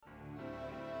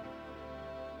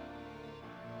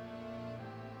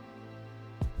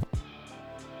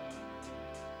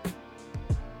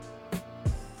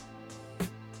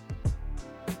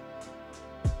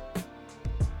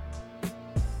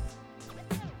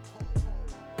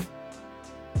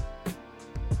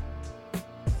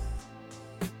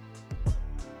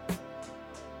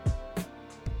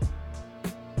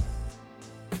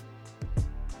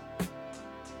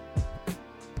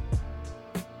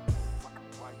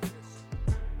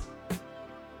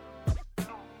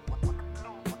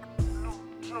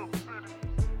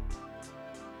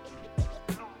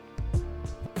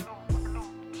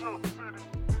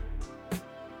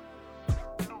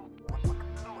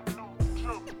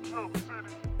Hey,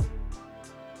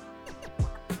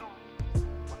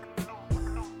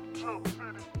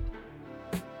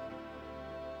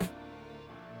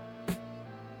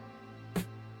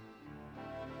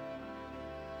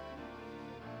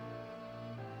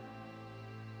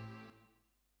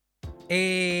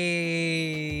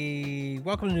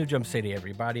 welcome to New Jump City,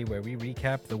 everybody, where we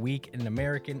recap the week in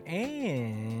American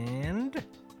and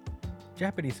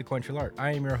Japanese sequential art.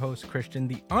 I am your host, Christian,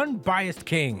 the unbiased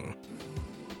king,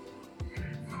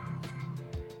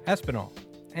 Espinal.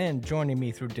 And joining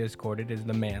me through Discord, it is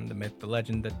the man, the myth, the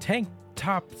legend, the tank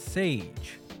top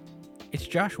sage. It's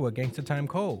Joshua Gangsta Time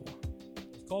Cole.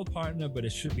 It's called Partner, but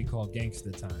it should be called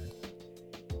Gangsta Time.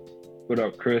 What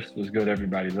up, Chris? What's good,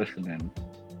 everybody listening?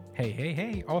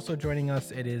 Hey. Also joining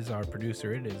us, it is our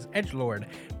producer, it is Edgelord,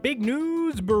 Big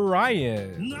News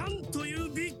Brian.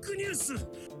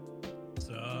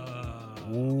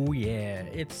 Oh yeah,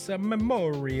 it's a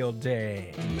Memorial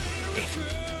Day.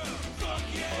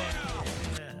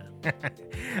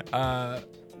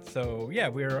 So yeah,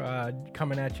 we're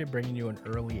coming at you, bringing you an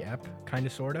early ep, kind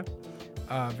of, sort of.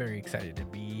 Very excited to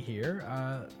be here.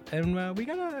 And we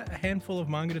got a handful of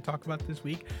manga to talk about this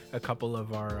week. A couple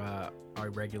of our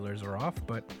regulars are off,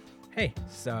 but hey,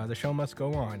 so the show must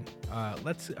go on.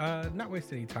 Let's not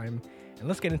waste any time, and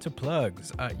let's get into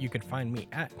plugs. You can find me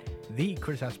at the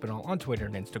Chris Espinal on Twitter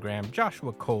and Instagram.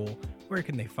 Joshua Cole, where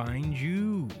can they find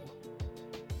you?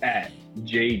 At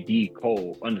JD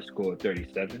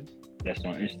Cole_37. That's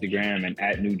on Instagram, and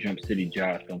at New Jump City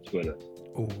Josh on Twitter.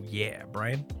 Oh yeah,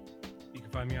 Brian. You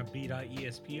can find me on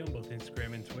b.esp on both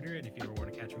Instagram and Twitter. And if you ever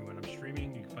want to catch me when I'm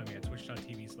streaming, you can find me at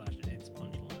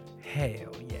twitch.tv/itspunchline.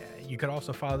 Hell yeah. You could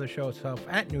also follow the show itself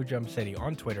at New Jump City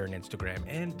on Twitter and Instagram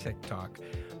and TikTok.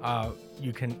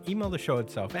 You can email the show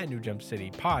itself at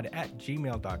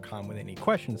newjumpcitypod@gmail.com with any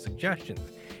questions,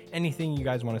 suggestions, anything you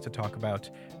guys want us to talk about.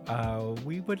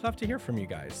 We would love to hear from you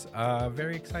guys.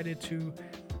 Very excited to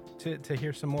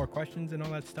hear some more questions and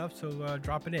all that stuff, so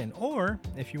drop it in. Or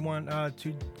if you want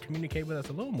to communicate with us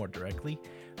a little more directly,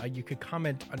 you could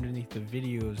comment underneath the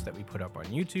videos that we put up on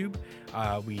YouTube.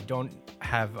 We don't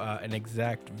have an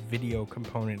exact video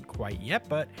component quite yet,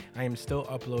 but I am still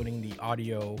uploading the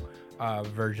audio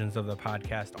versions of the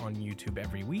podcast on YouTube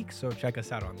every week, so check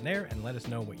us out on there and let us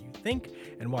know what you think.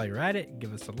 And while you're at it,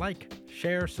 give us a like,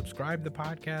 share, subscribe to the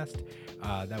podcast.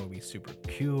 That would be super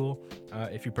cool.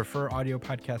 If you prefer audio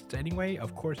podcasts anyway,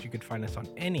 of course you could find us on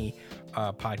any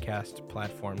podcast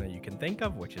platform that you can think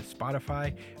of, which is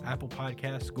Spotify, Apple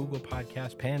Podcasts, Google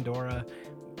Podcasts, Pandora.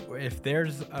 If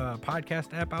there's a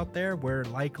podcast app out there, we're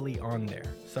likely on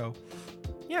there. So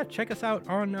yeah, check us out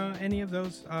on any of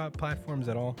those platforms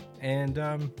at all. And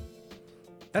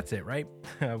that's it, right?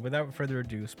 Without further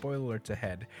ado, spoiler alerts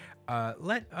ahead.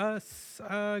 Let us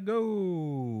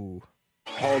go.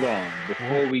 Hold on.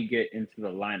 Before we get into the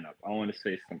lineup, I want to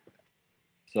say something.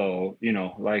 So,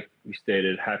 like we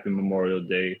stated, happy Memorial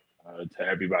Day to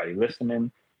everybody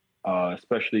listening,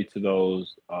 especially to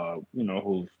those,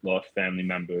 who've lost family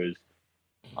members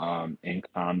in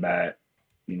combat.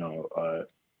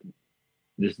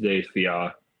 This day is for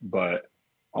y'all, but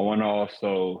I want to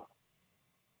also,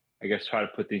 I guess, try to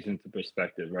put things into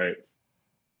perspective, right?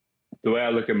 The way I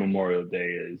look at Memorial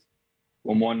Day is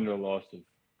we're mourning the loss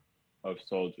of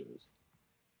soldiers.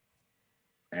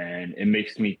 And it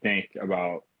makes me think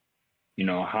about,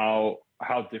 how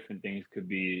different things could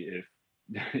be if,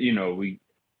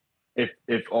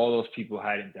 if all those people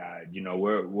hadn't died,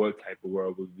 what type of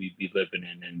world would we be living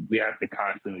in? And we have to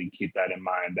constantly keep that in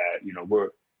mind that,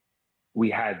 we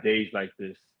had days like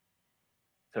this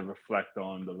to reflect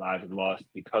on the lives lost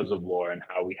because of war and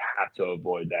how we have to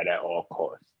avoid that at all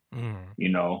costs.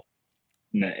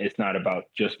 It's not about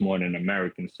just more than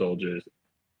American soldiers,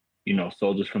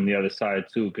 soldiers from the other side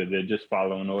too, because they're just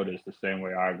following orders the same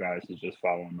way our guys is just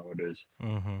following orders.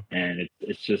 Mm-hmm. And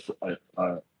it's just a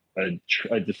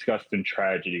disgusting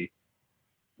tragedy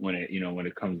when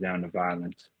it comes down to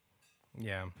violence.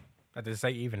 Yeah. That this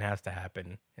even has to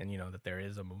happen, and that there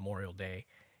is a Memorial Day.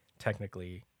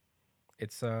 Technically,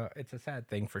 it's a sad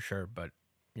thing for sure, but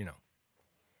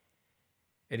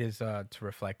it is to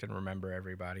reflect and remember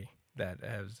everybody that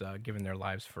has given their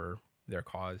lives for their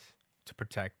cause, to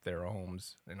protect their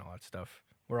homes and all that stuff.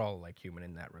 We're all like human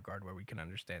in that regard, where we can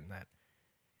understand that.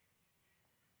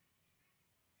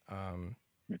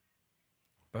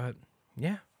 But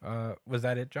yeah, was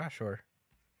that it, Josh? Or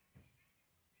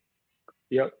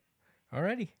Yep.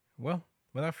 Alrighty, well,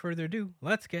 without further ado,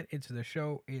 let's get into the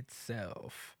show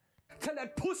itself. Tell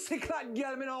that pussycat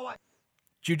girl me know what.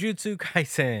 Jujutsu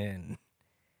Kaisen.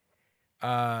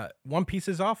 One Piece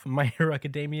is off, My Hero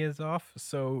Academia is off,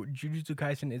 so Jujutsu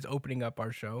Kaisen is opening up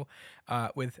our show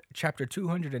with chapter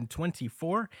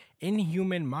 224,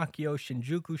 Inhuman Makio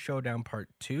Shinjuku Showdown Part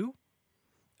 2.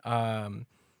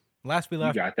 Last we You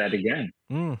left, got that again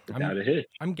without a hitch.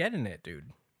 I'm getting it,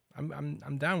 dude.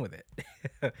 I'm down with it.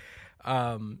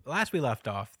 Last we left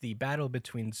off, the battle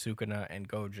between Sukuna and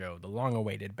Gojo, the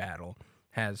long-awaited battle,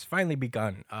 has finally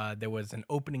begun. There was an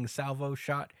opening salvo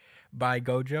shot by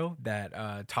Gojo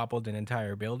that toppled an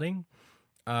entire building,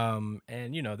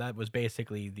 and you know that was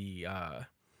basically the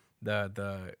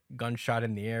gunshot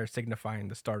in the air signifying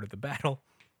the start of the battle,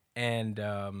 and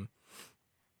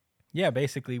yeah,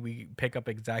 basically we pick up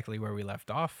exactly where we left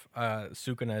off.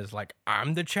 Sukuna is like,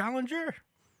 "I'm the challenger."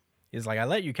 He's like, "I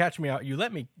let you catch me out. You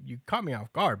caught me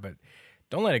off guard, but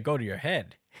don't let it go to your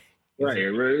head." Right,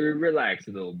 relax,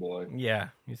 little boy. Yeah,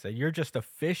 he said, "You're just a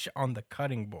fish on the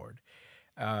cutting board.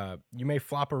 You may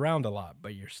flop around a lot,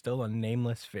 but you're still a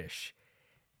nameless fish."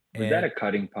 Was that a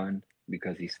cutting pun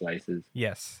because he slices?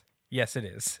 Yes, it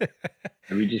is.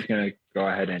 Are we just gonna go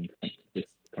ahead and just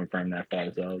confirm that for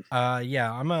ourselves?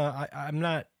 Yeah, I'm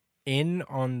not in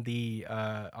on the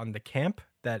camp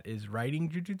that is writing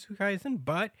Jujutsu Kaisen,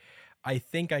 but I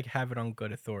think I have it on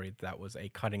good authority that was a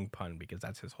cutting pun because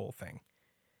that's his whole thing.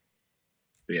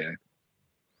 Yeah.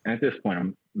 And at this point,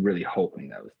 I'm really hoping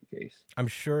that was the case. I'm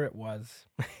sure it was.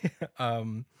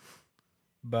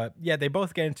 But yeah, they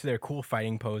both get into their cool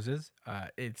fighting poses.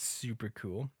 It's super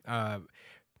cool. Not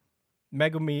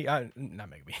Megumi.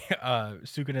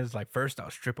 Sukuna's like, "First,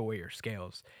 I'll strip away your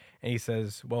scales," and he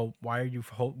says, "Well, why are you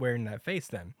wearing that face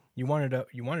then? You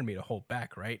wanted me to hold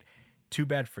back, right? Too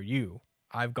bad for you.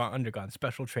 I've undergone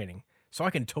special training, so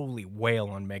I can totally wail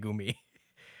on Megumi."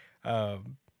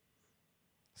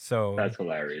 So that's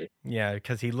hilarious. Yeah,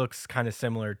 because he looks kind of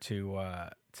similar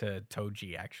to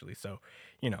Toji actually. So,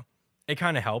 you know, it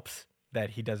kind of helps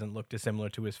that he doesn't look dissimilar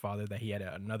to his father that he had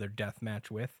another death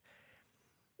match with.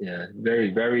 Yeah,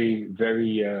 very, very,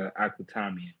 very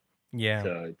Akutami. Yeah.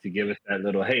 To give us that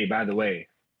little, hey, by the way,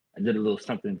 I did a little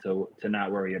something to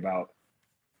not worry about.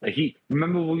 Like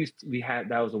remember we had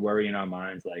that was a worry in our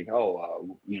minds, like,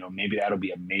 you know, maybe that'll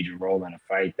be a major role in a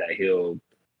fight that he'll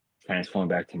transform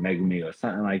back to Megumi or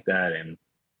something like that. And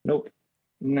nope,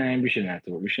 we shouldn't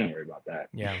worry about that.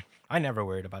 Yeah, I never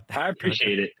worried about that. I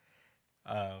appreciate it.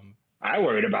 I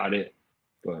worried about it,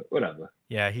 but whatever.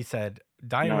 Yeah, he said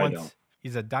dying once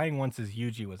as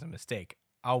Yuji was a mistake.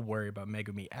 I'll worry about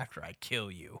Megumi after I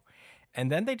kill you.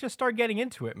 And then they just start getting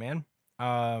into it, man.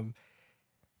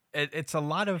 It's a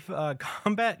lot of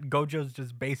combat. Gojo's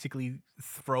just basically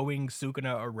throwing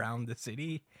Sukuna around the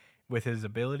city with his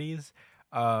abilities.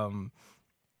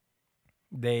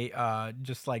 They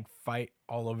just like fight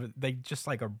all over. They just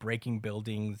like are breaking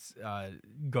buildings.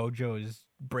 Gojo is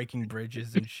breaking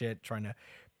bridges and shit, trying to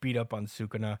beat up on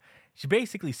Sukuna. She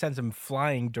basically sends him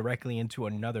flying directly into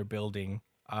another building.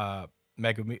 Sukuna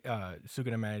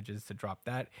manages to drop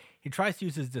that. He tries to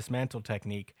use his dismantle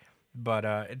technique, but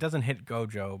it doesn't hit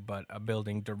Gojo, but a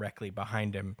building directly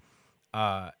behind him.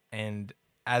 And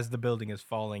as the building is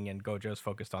falling and Gojo's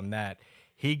focused on that,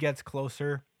 he gets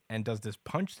closer and does this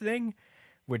punch thing,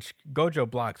 which Gojo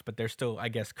blocks, but there's still, I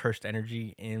guess, cursed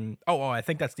energy in... Oh, I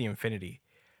think that's the infinity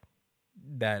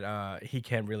that he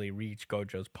can't really reach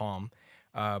Gojo's palm.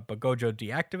 But Gojo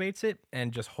deactivates it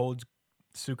and just holds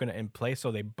Sukuna in place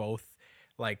so they both,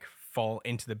 like, fall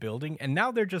into the building. And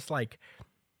now they're just, like...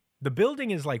 The building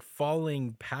is, like,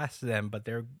 falling past them, but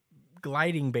they're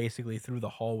gliding basically through the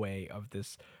hallway of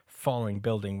this falling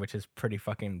building, which is pretty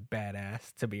fucking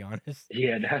badass, to be honest.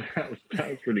 Yeah, that was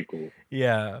pretty cool.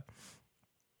 Yeah.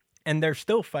 And they're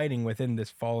still fighting within this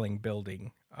falling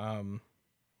building.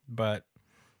 But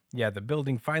yeah, the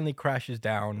building finally crashes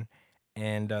down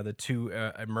and the two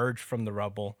emerge from the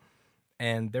rubble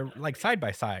and they're like side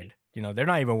by side. You know, they're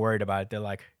not even worried about it. They're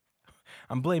like,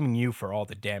 "I'm blaming you for all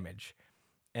the damage."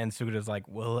 And Sukuna's like,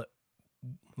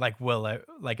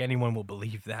 anyone will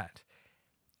believe that.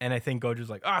 And I think Gojo's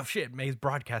like, "Oh shit, May's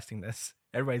broadcasting this.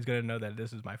 Everybody's gonna know that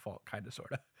this is my fault," kind of,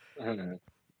 sort of. Uh-huh.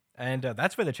 And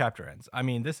that's where the chapter ends. I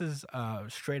mean, this is a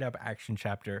straight up action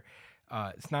chapter.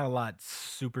 It's not a lot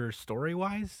super story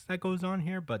wise that goes on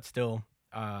here, but still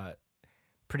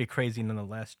pretty crazy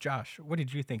nonetheless. Josh, what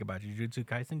did you think about Jujutsu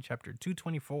Kaisen chapter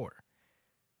 224?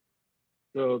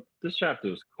 So this chapter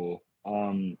was cool.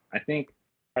 I think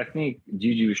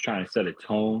Gigi was trying to set a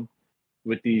tone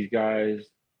with these guys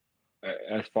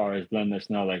as far as letting us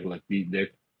know, like, look,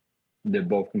 they're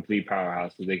both complete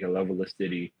powerhouses. They can level the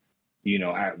city, you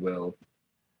know, at will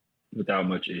without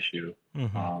much issue.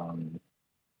 Mm-hmm.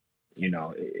 You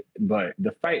know, but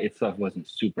the fight itself wasn't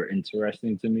super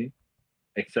interesting to me.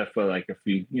 except for like a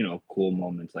few, cool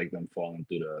moments like them falling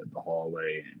through the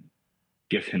hallway and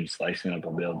just him slicing up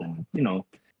a building.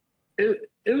 It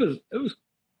was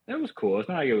cool. It's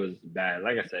not like it was bad.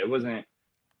 Like I said, it wasn't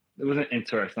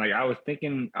interesting. Like I was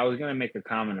thinking, I was gonna make a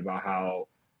comment about how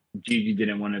Gigi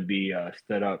didn't want to be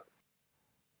stood up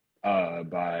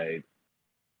by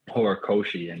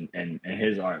Horikoshi and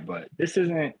his art, but this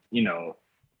isn't,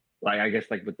 like I guess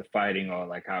like with the fighting or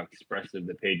like how expressive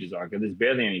the pages are, because there's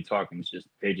barely any talking. It's just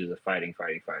pages of fighting,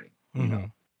 fighting, fighting.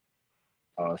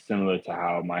 Similar to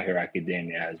how My Hero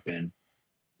Academia has been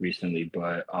recently,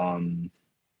 but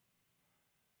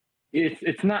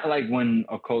it's not like when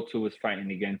Okoto was fighting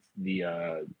against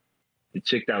the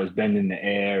chick that was bending the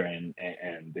air and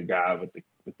the guy with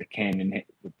the cannon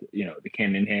with the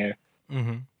cannon hair.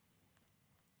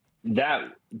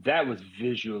 That was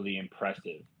visually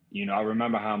impressive. I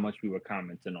remember how much we were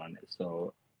commenting on it,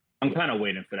 so I'm kind of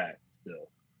waiting for that still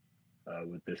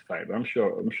with this fight. But I'm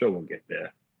sure we'll get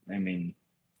there. I mean,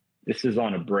 this is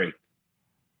on a break,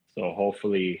 so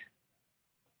hopefully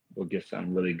we'll get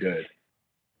something really good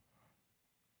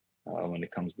when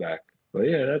it comes back. But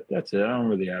yeah, that's it. I don't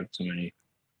really have too many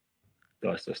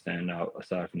thoughts that stand out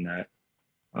aside from that.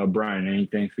 Brian,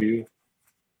 anything for you?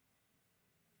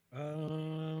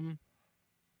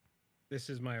 This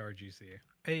is my RGC.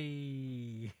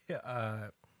 Hey,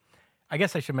 I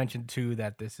guess I should mention too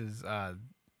that this is the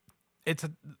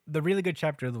really good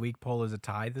chapter of the week poll is a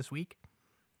tie this week,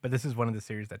 but this is one of the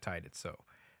series that tied it. So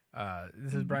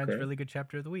this is Brian's really good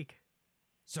chapter of the week.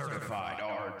 Certified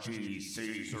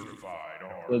RGC. Certified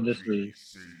RGC. So this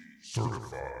is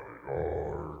Certified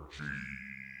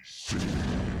RGC.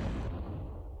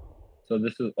 So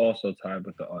this is also tied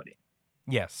with the audience.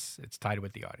 Yes, it's tied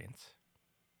with the audience.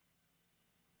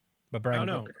 But Brian, I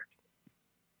don't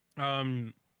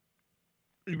know.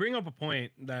 You bring up a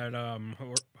point that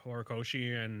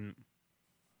Horikoshi and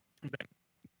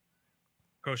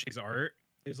Koshi's art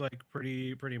is like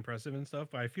pretty impressive and stuff.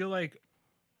 But I feel like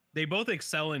they both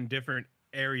excel in different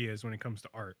areas when it comes to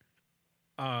art.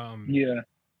 Yeah,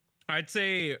 I'd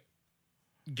say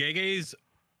Gege's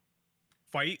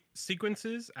fight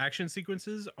sequences, action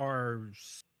sequences, are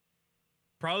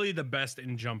probably the best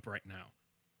in Jump right now.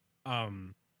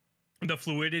 The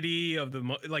fluidity of the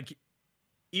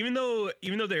even though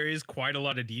there is quite a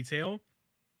lot of detail,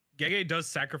 Gege does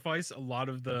sacrifice a lot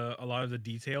of the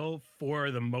detail for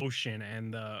the motion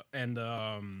and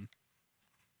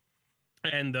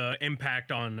the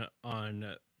impact on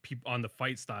people on the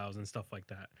fight styles and stuff like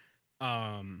that.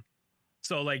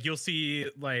 So like you'll see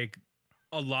like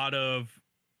a lot of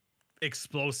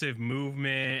explosive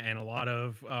movement and a lot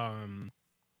of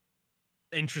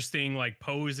interesting like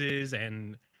poses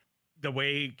and the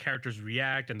way characters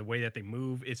react and the way that they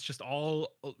move. It's just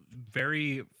all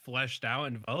very fleshed out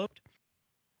and developed,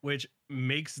 which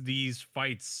makes these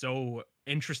fights so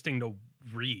interesting to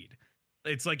read.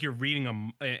 It's like you're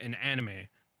reading an anime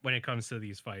when it comes to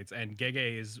these fights, and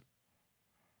Gege is,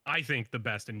 I think, the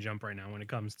best in Jump right now when it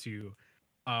comes to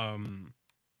shonen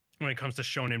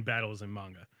battles in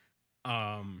manga.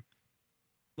 My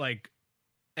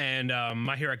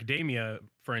Hero Academia,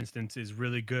 for instance, is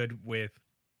really good with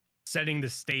setting the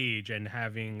stage and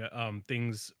having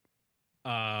things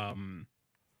like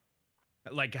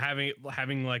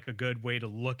having like a good way to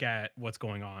look at what's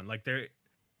going on. Like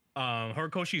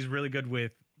Horikoshi is really good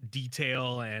with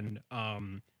detail and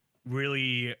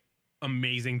really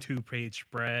amazing 2-page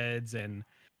spreads and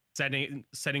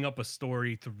setting up a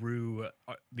story through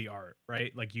the art,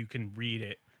 right? Like you can read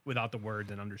it without the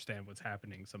words and understand what's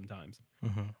happening sometimes.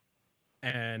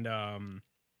 And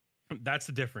that's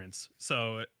the difference.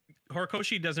 So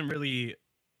Horikoshi doesn't really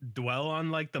dwell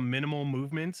on like the minimal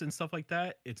movements and stuff like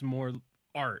that. It's more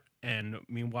art, and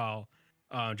meanwhile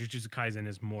Jujutsu Kaisen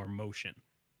is more motion.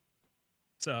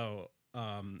 So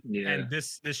and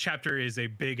this chapter is a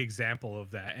big example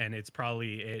of that, and it's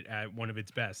probably it at one of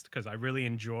its best, because I really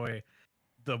enjoy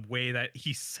the way that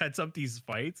he sets up these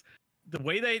fights. The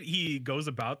way that he goes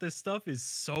about this stuff is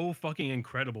so fucking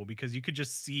incredible, because you could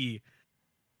just see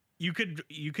you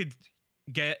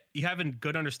have a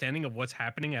good understanding of what's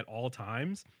happening at all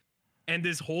times. And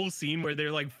this whole scene where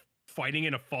they're like fighting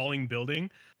in a falling building,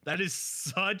 that is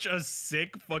such a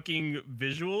sick fucking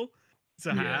visual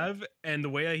to have. And the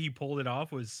way that he pulled it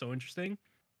off was so interesting.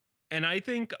 And I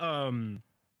think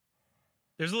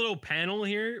there's a little panel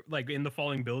here, like in the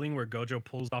falling building, where Gojo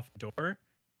pulls off the door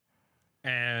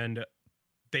and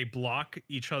they block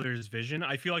each other's vision.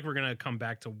 I feel like we're gonna come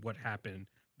back to what happened,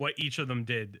 what each of them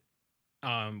did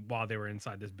while they were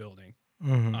inside this building.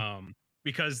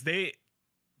 Because they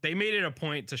made it a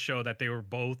point to show that they were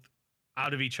both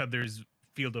out of each other's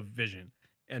field of vision.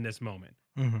 in this moment.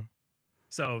 Mm-hmm.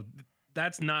 So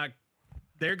that's not.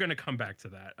 They're gonna come back to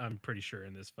that. I'm pretty sure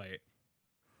in this fight.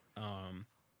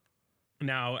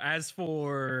 Now as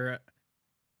for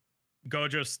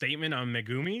Gojo's statement on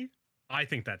Megumi, I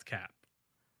think that's cap.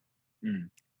 Mm.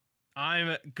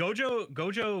 I'm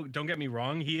Gojo. Don't get me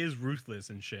wrong, he is ruthless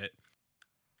and shit,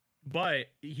 but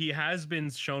he has been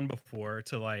shown before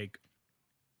to like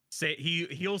say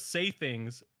he'll say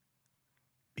things.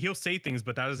 He'll say things,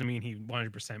 but that doesn't mean he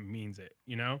 100% means it.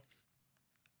 You know,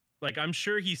 like I'm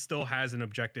sure he still has an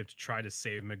objective to try to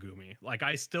save Megumi. Like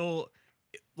I still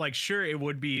like sure it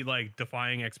would be like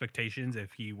defying expectations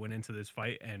if he went into this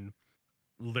fight and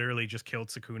literally just killed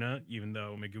Sukuna, even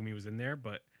though Megumi was in there,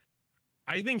 but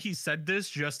I think he said this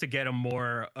just to get a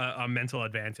more a mental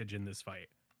advantage in this fight.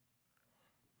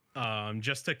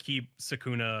 Just to keep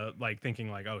Sukuna like thinking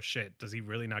like, oh shit, does he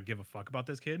really not give a fuck about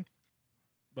this kid?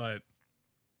 But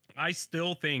I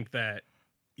still think that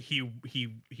he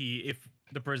if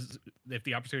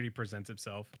the opportunity presents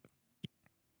itself.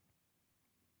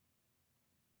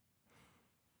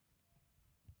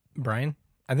 Brian,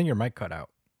 I think your mic cut out.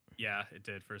 Yeah, it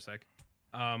did for a sec.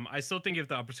 I still think if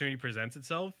the opportunity presents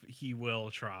itself, he will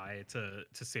try to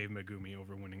save Megumi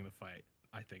over winning the fight.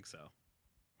 I think so.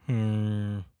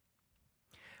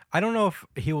 I don't know if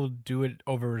he will do it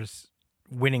over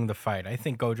winning the fight. I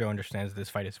think Gojo understands this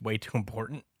fight is way too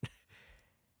important.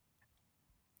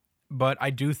 But I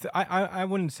do. I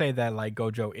wouldn't say that like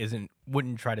Gojo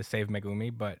wouldn't try to save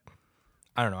Megumi, but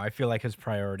I don't know. I feel like his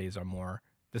priorities are more.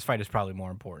 This fight is probably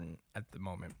more important at the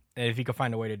moment. And if he could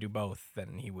find a way to do both,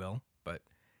 then he will. But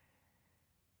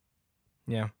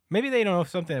yeah, maybe they don't know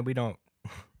something that we don't.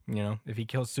 You know, if he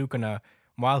kills Sukuna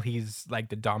while he's like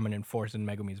the dominant force in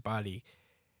Megumi's body,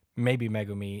 maybe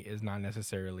Megumi is not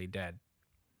necessarily dead.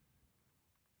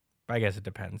 But I guess it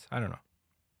depends. I don't know.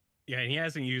 Yeah, and he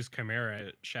hasn't used Chimera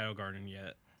at Shadow Garden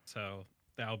yet, so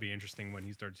that'll be interesting when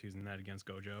he starts using that against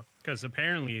Gojo. Because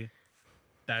apparently,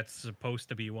 that's supposed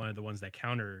to be one of the ones that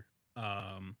counter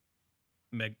Gojo,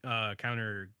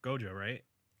 right?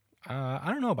 I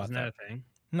don't know about Isn't that a thing?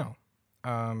 No.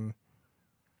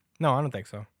 No, I don't think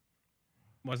so.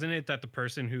 Wasn't it that the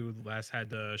person who last had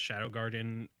the Shadow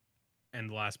Garden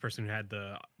and the last person who had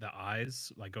the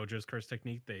eyes, like Gojo's curse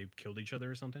technique, they killed each other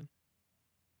or something?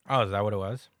 Oh, is that what it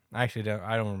was? I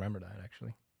don't remember that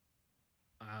actually.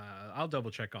 I'll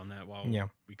double check on that while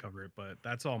we cover it, but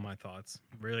that's all my thoughts.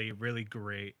 Really, really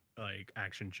great like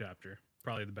action chapter.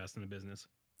 Probably the best in the business.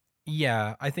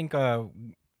 Yeah, I think what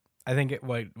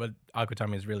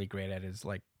Akutami is really great at is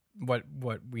like what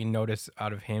we notice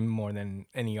out of him more than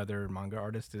any other manga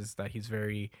artist is that he's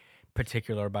very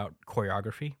particular about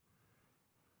choreography.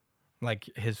 Like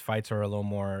his fights are a little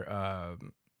more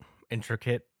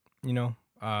intricate, you know.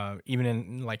 Even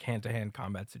in like hand-to-hand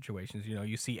combat situations, you know,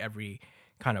 you see every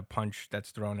kind of punch that's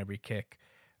thrown, every kick.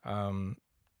 You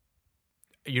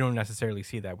don't necessarily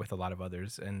see that with a lot of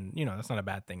others, and you know that's not a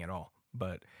bad thing at all.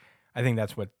 But I think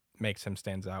that's what makes him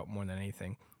stands out more than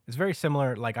anything. It's very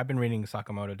similar. Like I've been reading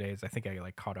Sakamoto Days. I think I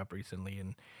like caught up recently,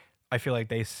 and I feel like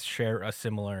they share a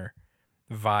similar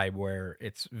vibe where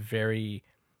it's very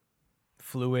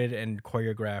fluid and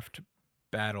choreographed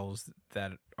battles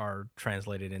that are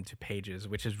translated into pages,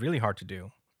 which is really hard to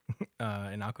do.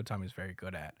 And Akutami is very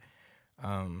good at.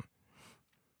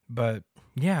 But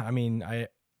yeah, I mean, I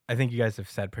think you guys have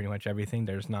said pretty much everything.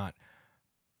 There's not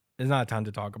a ton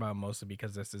to talk about, mostly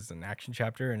because this is an action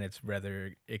chapter, and it's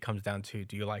rather it comes down to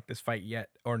do you like this fight yet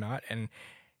or not? And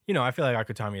you know, I feel like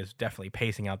Akutami is definitely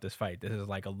pacing out this fight. This is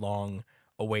like a long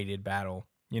awaited battle.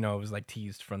 You know, it was like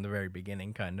teased from the very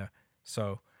beginning, kind of.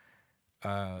 So,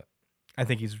 I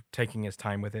think he's taking his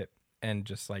time with it and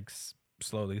just like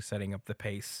slowly setting up the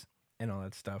pace and all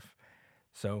that stuff.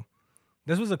 So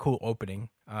this was a cool opening,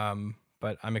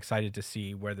 but I'm excited to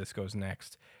see where this goes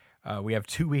next. We have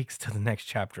 2 weeks to the next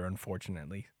chapter,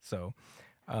 unfortunately. So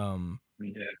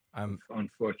yeah, I'm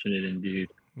unfortunate indeed.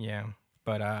 Yeah,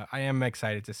 but I am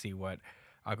excited to see what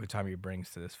Akutami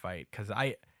brings to this fight because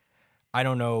I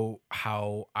don't know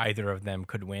how either of them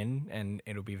could win, and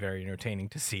it'll be very entertaining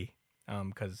to see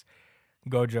because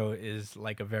Gojo is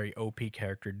like a very OP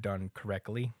character done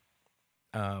correctly,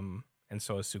 and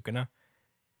so is Sukuna.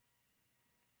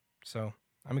 So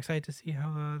I'm excited to see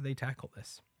how they tackle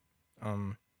this.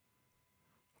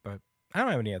 But I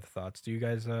don't have any other thoughts. Do you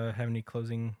guys have any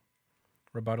closing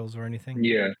rebuttals or anything?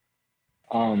 Yeah.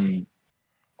 On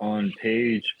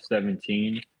page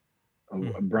 17,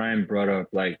 Brian brought up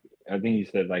like I think he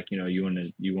said like you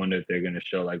wonder if they're gonna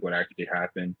show like what actually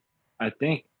happened. I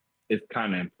think it's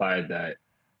kind of implied that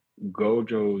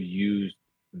Gojo used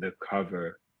the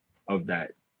cover of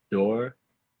that door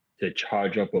to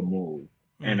charge up a move,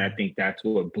 and I think that's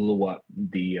what blew up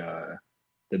the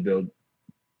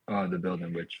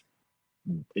building, which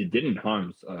it didn't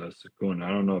harm Sukuna. I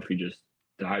don't know if he just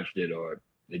dodged it or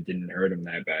it didn't hurt him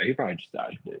that bad. He probably just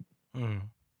dodged it.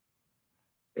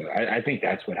 But I think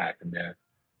that's what happened there.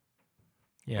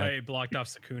 Yeah. It blocked off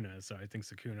Sukuna, so I think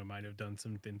Sukuna might have done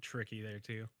something tricky there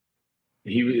too.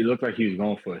 It looked like he was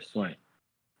going for a swing,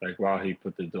 like while he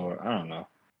put the door. I don't know.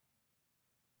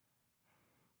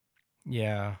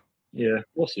 Yeah. Yeah,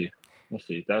 we'll see.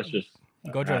 That's just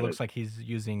Gojo looks like he's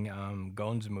using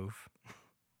Gon's move.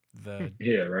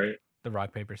 Yeah, right. The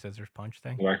rock paper scissors punch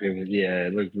thing. Yeah,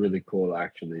 it looked really cool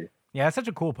actually. Yeah, it's such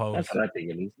a cool pose. That's what I think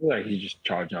it is. Like he's just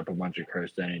charging up a bunch of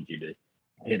cursed energy to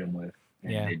hit him with,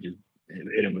 and Yeah. they just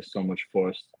hit him with so much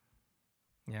force.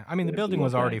 Yeah, I mean the It building blew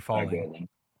was up already that falling, building.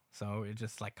 so it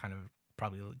just like kind of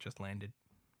probably just landed.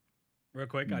 Real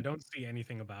quick, I don't see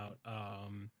anything about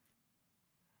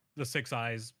the Six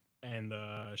Eyes and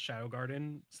the Shadow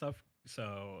Garden stuff,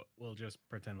 so we'll just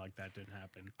pretend like that didn't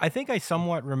happen. I think I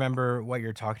somewhat remember what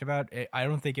you're talking about. I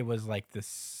don't think it was like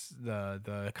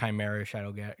the Chimera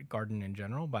Shadow Garden in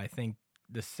general, but I think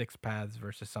the Six Paths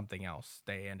versus something else.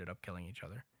 They ended up killing each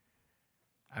other.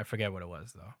 I forget what it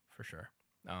was though, for sure.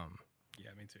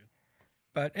 Yeah, me too.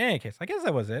 But in any case, I guess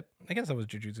that was it. I guess that was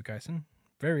Jujutsu Kaisen.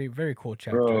 Very, very cool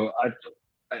chapter. Bro,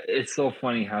 it's so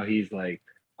funny how he's like,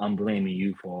 "I'm blaming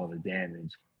you for all the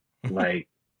damage," like,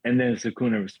 and then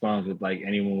Sukuna responds with like,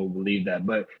 "Anyone will believe that."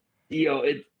 But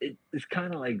it's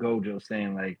kind of like Gojo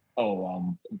saying like,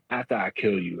 "Oh, after I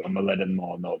kill you, I'm gonna let them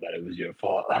all know that it was your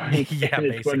fault." Like, Yeah, and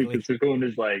it's funny basically. because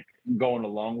Sukuna's like going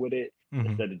along with it Mhm.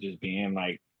 instead of just being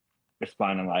like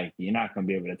responding like, "You're not gonna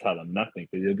be able to tell them nothing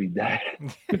because you'll be dead."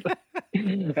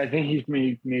 I think he's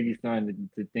maybe starting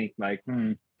to think like,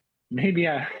 maybe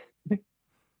I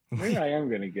am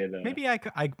gonna get a. Maybe I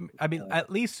mean, at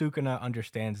least Sukuna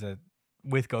understands that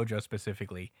with Gojo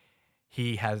specifically,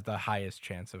 he has the highest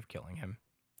chance of killing him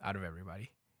out of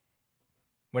everybody.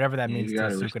 Whatever that means You to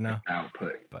gotta Sukuna. respect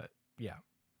output. But yeah.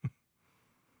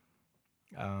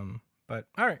 But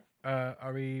all right.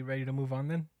 Are we ready to move on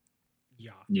then?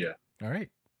 Yeah. Yeah. All right.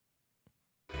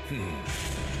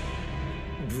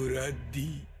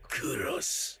 Bloody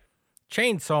Cross.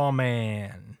 Chainsaw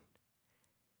Man.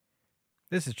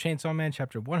 This is Chainsaw Man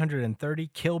chapter 130,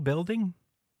 Kill Building.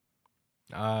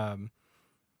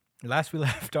 Last we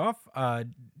left off,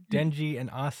 Denji and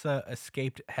Asa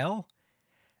escaped hell,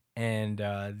 and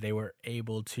they were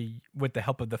able to, with the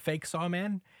help of the fake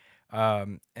Sawman,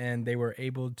 and they were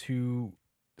able to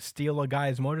steal a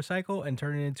guy's motorcycle and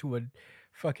turn it into a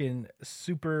fucking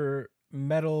super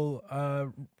metal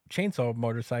chainsaw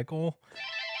motorcycle.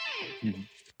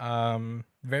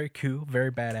 Very cool,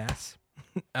 very badass.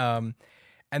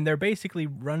 And they're basically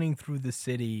running through the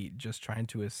city just trying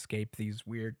to escape these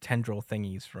weird tendril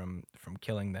thingies from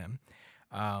killing them.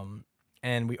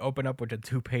 And we open up with a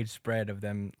 2-page spread of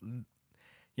them,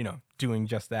 doing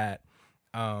just that.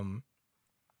 And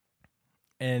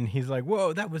he's like,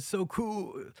 "Whoa, that was so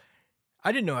cool.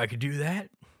 I didn't know I could do that."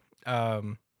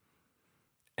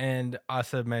 And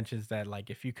Asa mentions that like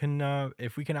if we can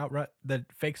outrun, the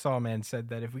fake Sawman said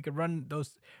that if we could run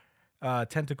those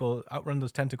outrun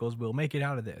those tentacles, we'll make it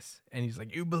out of this. And he's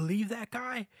like, "You believe that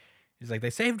guy?" He's like,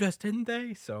 "They saved us, didn't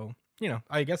they?" So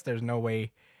I guess there's no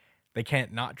way they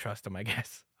can't not trust him, I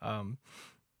guess.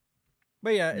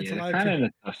 But yeah, it's a lot kind of in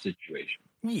a tough situation.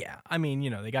 Yeah, I mean,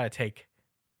 they got to take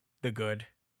the good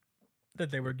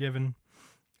that they were given.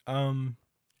 And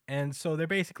so they're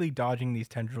basically dodging these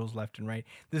tendrils left and right.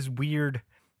 This weird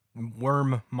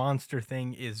worm monster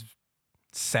thing is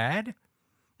sad.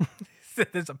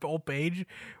 There's a whole page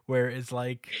where it's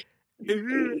like,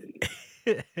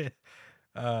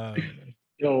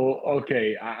 So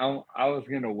okay, I was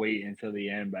gonna wait until the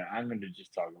end, but I'm gonna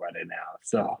just talk about it now.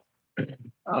 So,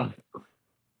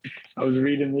 I was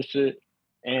reading this shit,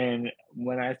 and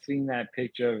when I seen that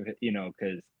picture of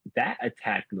because that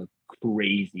attack looked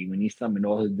crazy when he summoned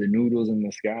all the noodles in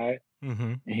the sky,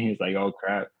 and he's like, "Oh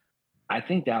crap!" I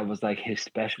think that was like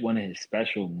one of his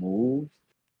special moves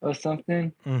or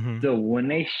something. So when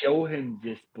they show him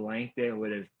just blank there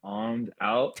with his arms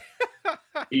out,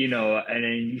 and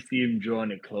then you see him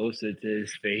drawing it closer to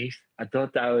his face, I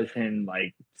thought that was him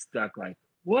like stuck like,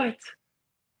 what?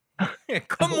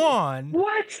 Come on.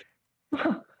 What?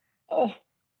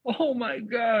 Oh my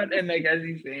God. And like as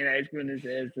he's saying that, he's putting his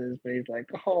hands to his face like,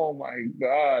 oh my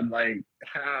God, like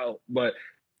how? But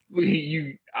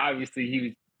obviously he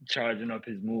was charging up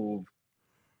his move.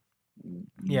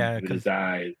 Yeah, with his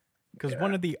eyes. Because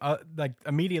one of the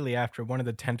immediately after, one of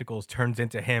the tentacles turns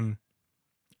into him,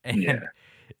 and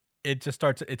it just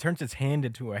starts. It turns its hand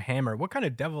into a hammer. What kind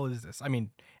of devil is this? I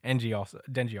mean, Denji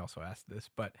also asked this,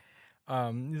 but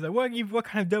he's like, what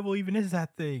kind of devil even is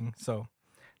that thing? So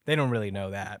they don't really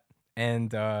know that.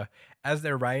 And as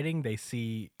they're riding, they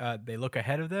look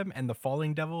ahead of them, and the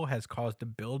falling devil has caused a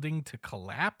building to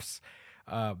collapse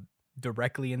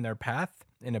directly in their path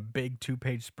in a big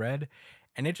 2-page spread,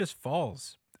 and it just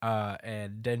falls.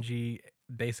 And Denji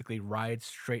basically rides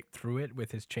straight through it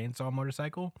with his chainsaw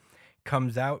motorcycle,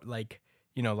 comes out like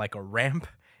a ramp,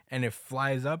 and it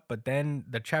flies up. But then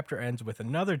the chapter ends with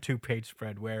another 2-page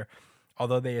spread where,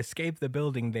 although they escape the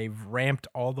building, they've ramped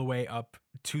all the way up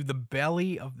to the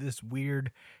belly of this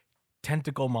weird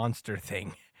tentacle monster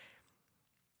thing.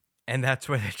 And that's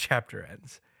where the chapter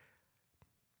ends.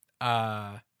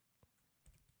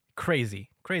 Crazy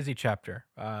chapter.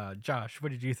 Josh,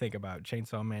 what did you think about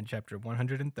Chainsaw Man chapter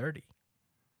 130?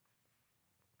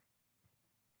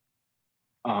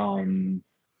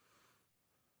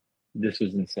 This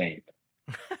was insane.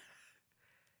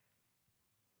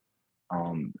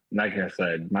 Like I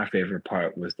said, my favorite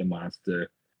part was the monster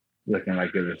looking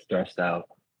like it was stressed out.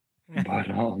 But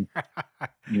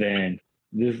man,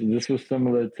 this was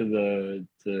similar to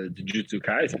Jujutsu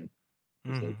Kaisen.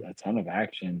 There's a ton of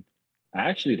action. I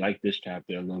actually like this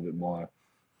chapter a little bit more.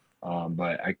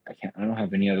 But I don't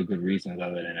have any other good reasons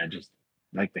other than I just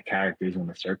like the characters and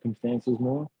the circumstances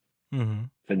more.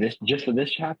 For this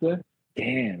chapter,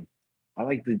 damn. I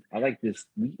like this.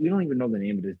 We don't even know the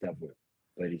name of this devil,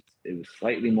 but it was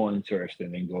slightly more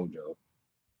interesting than Gojo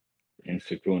and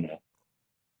Sukuna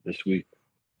this week.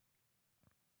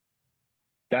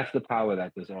 That's the power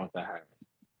that this author has.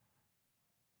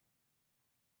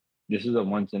 This is a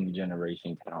once in a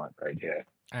generation talent right here.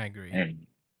 I agree.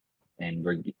 And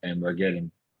we're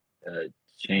getting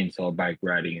chainsaw bike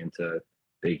riding into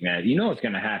Big Man. You know what's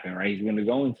gonna happen, right? He's gonna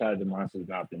go inside the monster's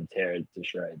mouth and tear it to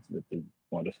shreds with the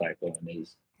motorcycle and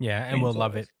his. Yeah, and we'll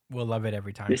love it. We'll love it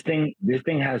every time. This thing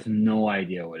has no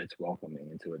idea what it's welcoming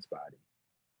into its body.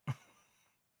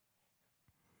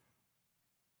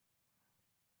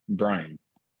 Brian,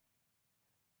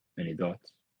 any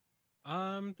thoughts?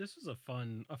 This was a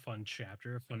fun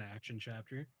chapter, a fun action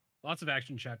chapter. Lots of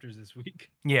action chapters this week.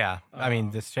 Yeah, I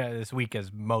mean this week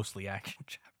is mostly action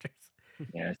chapters.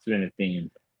 Yeah, it's been a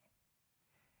theme.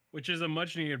 Which is a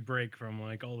much needed break from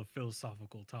like all the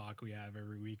philosophical talk we have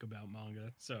every week about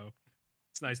manga. So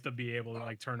it's nice to be able to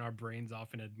like turn our brains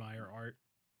off and admire art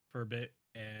for a bit.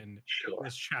 And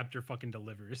this chapter fucking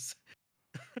delivers.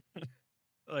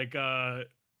 like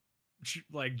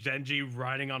Genji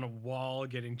riding on a wall,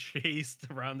 getting chased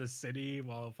around the city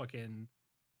while fucking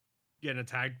getting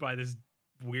attacked by this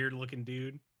weird looking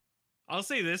dude. I'll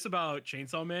say this about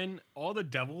Chainsaw Man: all the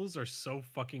devils are so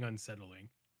fucking unsettling.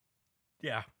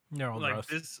 Yeah, they're all like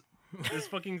gross. this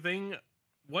fucking thing.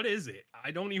 What is it?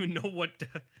 I don't even know what.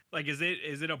 Like, is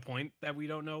it a point that we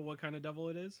don't know what kind of devil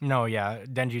it is? No, yeah.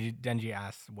 Denji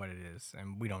asks what it is,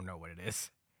 and we don't know what it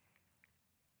is.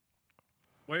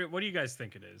 What do you guys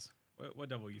think it is? What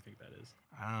devil you think that is?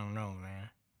 I don't know, man.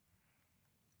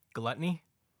 Gluttony?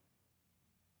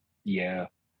 Yeah.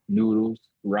 Noodles,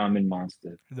 ramen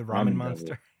monster. The ramen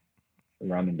monster. The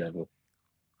ramen devil.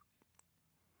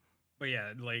 But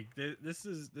yeah, like this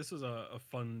was a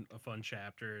fun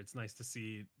chapter. It's nice to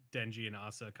see Denji and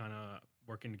Asa kind of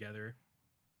working together.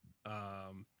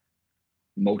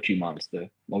 Mochi monster,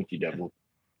 mochi devil.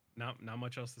 Not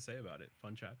much else to say about it.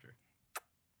 Fun chapter.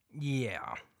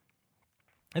 Yeah.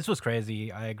 This was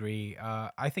crazy. I agree.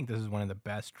 I think this is one of the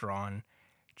best drawn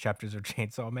chapters of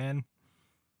Chainsaw Man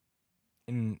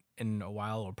in a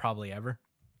while, or probably ever.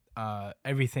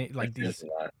 Everything like these.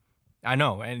 I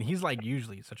know, and he's like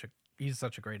usually such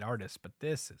a great artist, but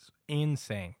this is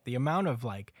insane. The amount of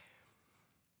like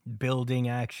building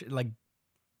action, like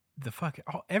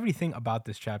everything about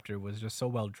this chapter was just so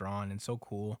well drawn and so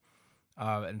cool,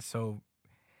 and so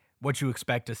what you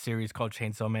expect a series called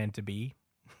Chainsaw Man to be.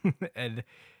 And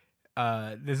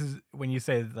this is when you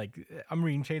say like I'm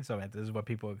reading Chainsaw Man, this is what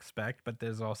people expect, but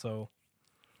there's also,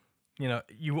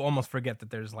 you almost forget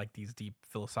that there's like these deep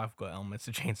philosophical elements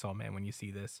to Chainsaw Man when you see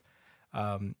this.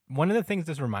 One of the things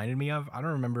this reminded me of, I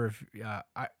don't remember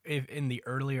if in the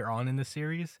earlier on in the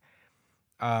series,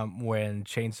 when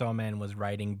Chainsaw Man was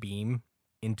riding Beam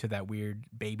into that weird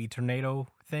baby tornado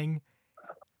thing.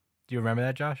 Do you remember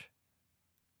that, Josh?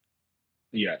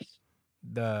 Yes.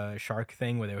 The shark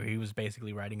thing where he was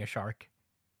basically riding a shark.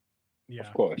 Yeah,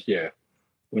 of course, yeah.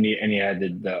 When he had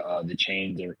the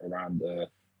chains around the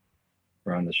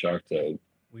shark to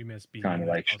we miss Beam, kind of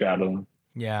like straddle him.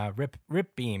 Yeah,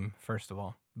 rip Beam first of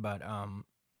all, but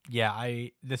yeah,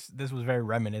 this was very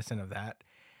reminiscent of that.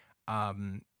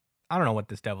 I don't know what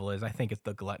this devil is. I think it's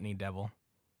the gluttony devil,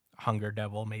 hunger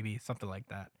devil, maybe something like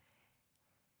that.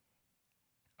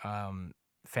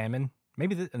 Famine.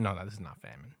 Maybe no, this is not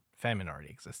famine. Famine already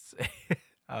exists.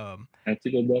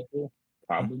 Tentacle devil,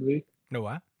 probably. No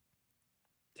what?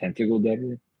 Tentacle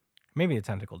devil. Maybe a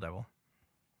tentacle devil.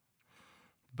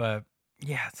 But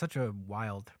yeah, it's such a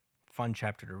wild, fun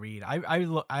chapter to read. I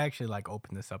actually like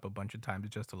open this up a bunch of times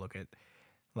just to look at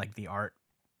like the art,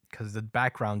 because the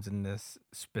backgrounds in this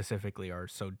specifically are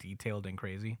so detailed and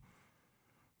crazy.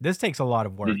 This takes a lot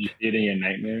of work. Did you see it in your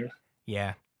nightmares?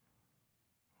 Yeah.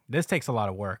 This takes a lot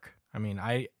of work. I mean,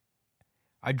 I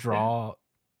draw,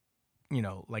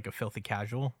 like a filthy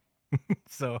casual.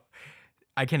 So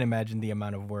I can imagine the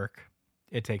amount of work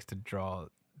it takes to draw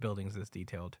buildings this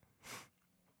detailed.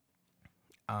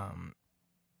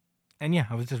 And yeah,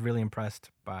 I was just really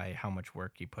impressed by how much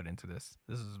work he put into this.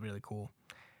 This is really cool.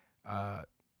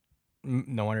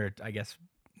 No wonder, I guess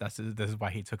this is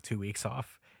why he took 2 weeks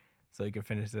off, so he could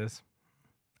finish this.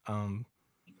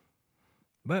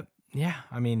 But yeah,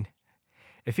 I mean,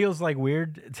 it feels like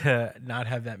weird to not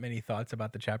have that many thoughts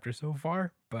about the chapter so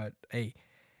far, but hey,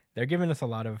 they're giving us a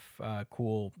lot of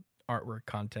cool artwork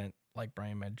content, like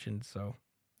Brian mentioned, so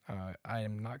I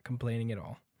am not complaining at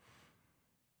all.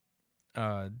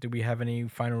 Do we have any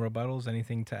final rebuttals?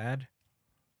 Anything to add?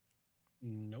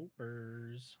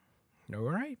 Nopers. All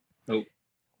right. Nope.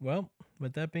 Well,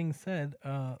 with that being said,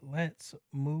 let's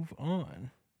move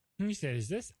on. He said, "Is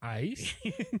this ice?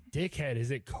 Dickhead, is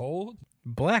it cold?"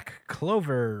 Black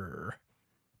Clover.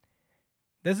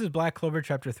 This is Black Clover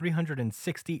chapter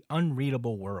 360,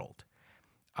 Unreadable World.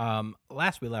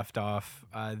 Last we left off,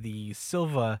 the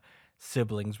Silva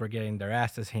siblings were getting their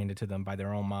asses handed to them by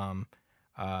their own mom,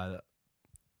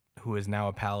 who is now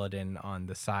a paladin on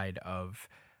the side of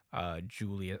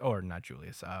Julius, or not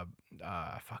Julius,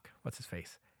 what's his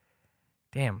face?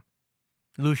 Damn.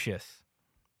 Lucius.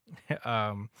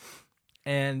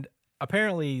 And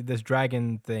apparently this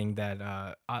dragon thing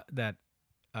that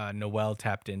Noelle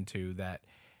tapped into that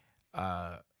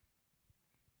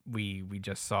we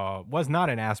just saw was not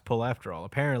an ass pull after all.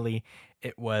 Apparently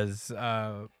it was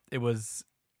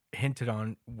hinted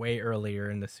on way earlier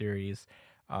in the series.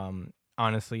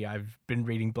 Honestly, I've been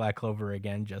reading Black Clover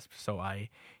again just so I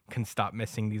can stop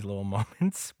missing these little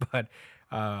moments. But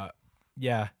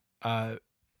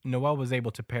Noelle was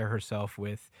able to pair herself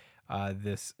with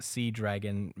this sea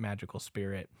dragon magical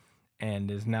spirit and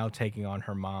is now taking on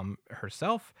her mom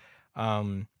herself.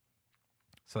 So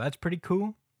that's pretty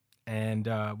cool. And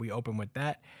we open with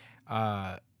that.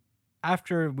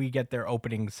 After we get their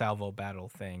opening salvo battle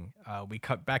thing, we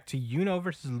cut back to Yuno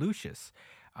versus Lucius.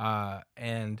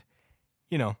 And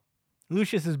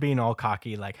Lucius is being all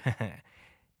cocky, like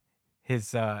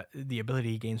his the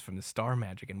ability he gains from the star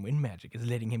magic and wind magic is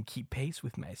letting him keep pace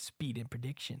with my speed and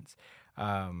predictions.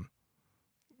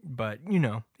 But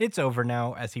it's over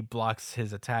now as he blocks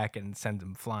his attack and sends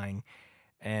him flying,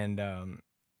 and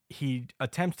he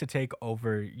attempts to take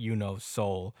over Yuno's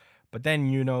soul, but then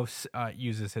Yuno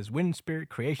uses his wind spirit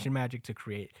creation magic to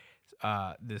create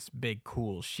this big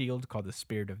cool shield called the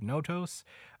Spirit of Notos,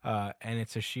 and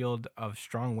it's a shield of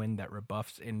strong wind that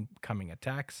rebuffs incoming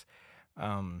attacks.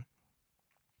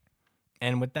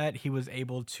 And with that, he was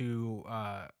able to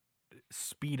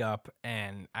speed up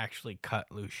and actually cut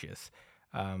Lucius.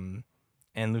 And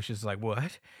Lucius is like,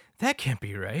 "What? That can't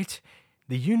be right.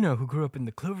 The Yuno who grew up in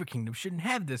the Clover Kingdom shouldn't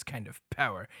have this kind of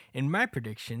power. In my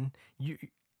prediction,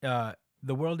 the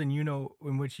world in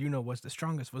which Yuno was the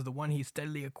strongest was the one he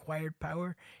steadily acquired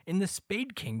power in the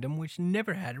Spade Kingdom, which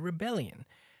never had a rebellion.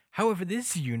 However,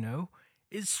 this Yuno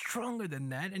is stronger than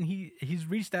that, and he's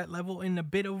reached that level in a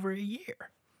bit over a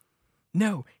year.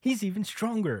 No, he's even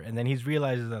stronger." And then he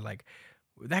realizes that, like,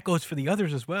 that goes for the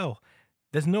others as well.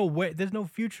 There's no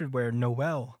future where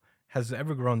Noelle has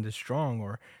ever grown this strong,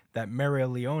 or that Maria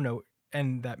Leona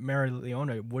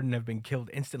wouldn't have been killed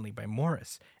instantly by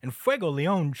Morris. And Fuego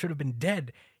Leon should have been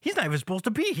dead. He's not even supposed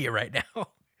to be here right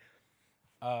now.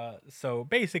 So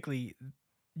basically,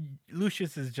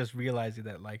 Lucius is just realizing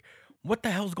that, like, what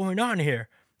the hell's going on here?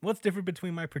 What's different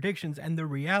between my predictions and the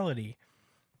reality?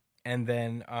 And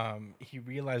then he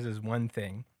realizes one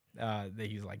thing, that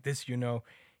he's like, this,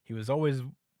 he was always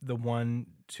the one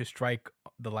to strike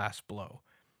the last blow.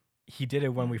 He did it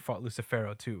when we fought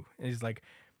Lucifero too. And he's like,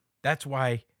 that's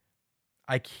why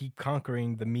I keep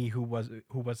conquering the me who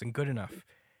wasn't good enough.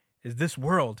 Is this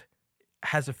world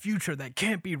has a future that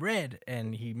can't be read.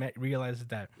 And he realizes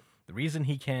that the reason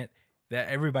that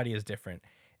everybody is different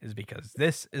is because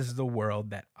this is the world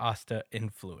that Asta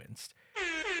influenced.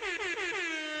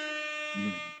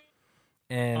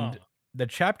 And The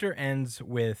chapter ends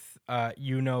with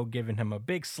Yuno giving him a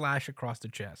big slash across the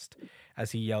chest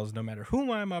as he yells, "No matter whom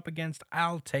I'm up against,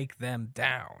 I'll take them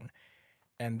down."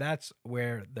 And that's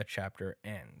where the chapter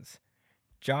ends.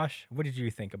 Josh, what did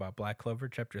you think about Black Clover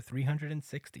chapter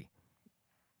 360?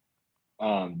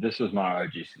 This was my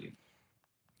RGC.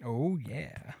 Oh,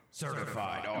 yeah.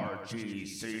 Certified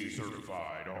RGC.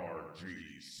 Certified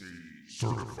RGC.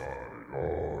 Certified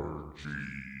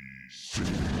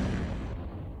RGC.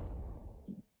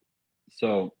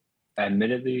 So,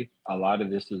 admittedly, a lot of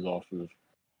this is off of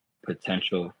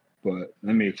potential, but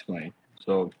let me explain.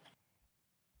 So,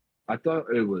 I thought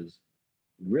it was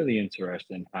really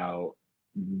interesting how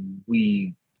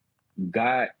we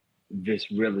got this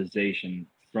realization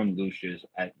from Lucius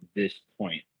at this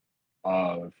point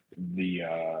of the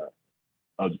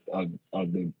of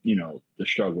the the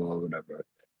struggle or whatever.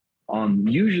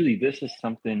 Usually this is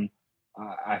something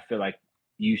I feel like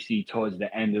you see towards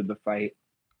the end of the fight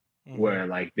where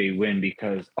like they win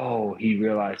because he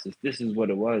realizes this is what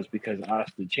it was because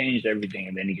Asta changed everything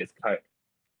and then he gets cut,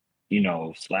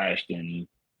 slashed and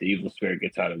the evil spirit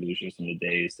gets out of Lucius and the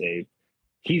day is saved.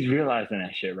 He's realizing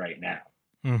that shit right now.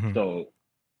 Mhm. So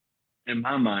in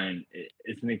my mind,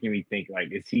 it's making me think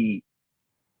like, is he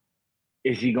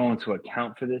going to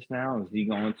account for this now? Is he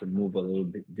going to move a little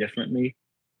bit differently?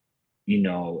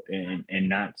 And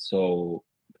not so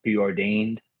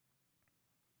preordained.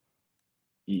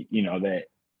 That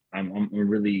I'm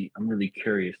really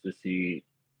curious to see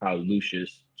how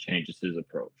Lucius changes his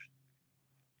approach.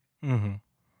 Mhm.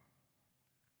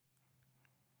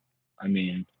 I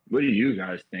mean, what do you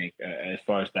guys think as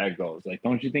far as that goes? Like,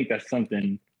 don't you think that's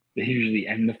something they usually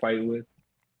end the fight with?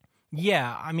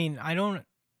 Yeah, I mean, I don't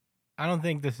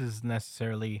think this is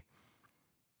necessarily.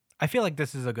 I feel like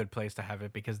this is a good place to have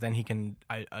it because then he can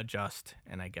adjust,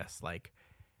 and I guess like,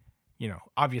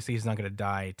 obviously he's not gonna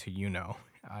die to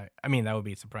I mean that would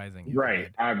be surprising. If he Right,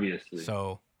 did. obviously.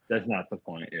 So That's not the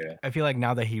point, yeah. I feel like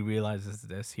now that he realizes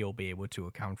this, he'll be able to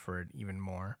account for it even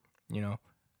more.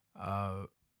 Uh,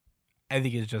 I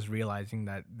think it's just realizing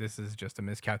that this is just a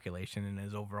miscalculation in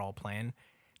his overall plan,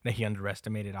 that he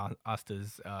underestimated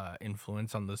Asta's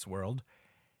influence on this world.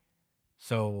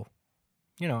 So,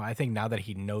 I think now that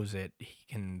he knows it, he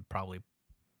can probably,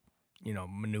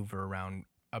 maneuver around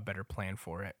a better plan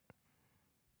for it.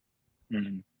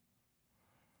 Mhm.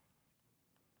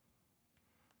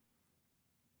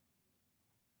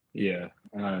 Yeah.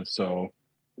 So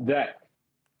that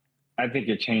I think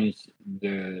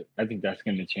I think that's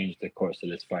going to change the course of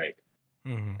this fight.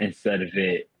 Mm-hmm. Instead of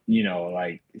it,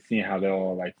 like seeing how they're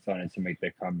all like starting to make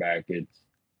their comeback.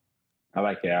 I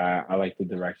like it. I like the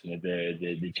direction that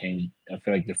they change. I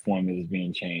feel like the formula is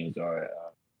being changed, or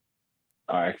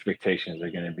our expectations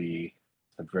are going to be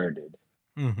subverted,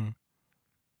 Mm-hmm.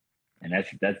 and that's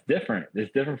different.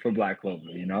 It's different for Black Clover,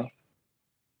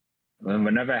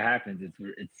 Whenever it happens,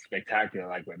 it's spectacular.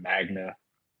 Like with Magna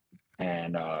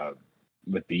and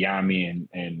with the Yami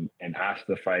and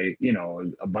Asta fight,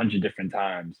 a bunch of different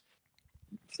times.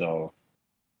 So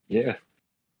yeah,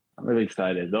 I'm really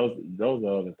excited. Those are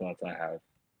all the thoughts I have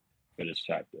for this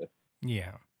chapter.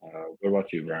 Yeah. What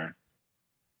about you, Brian?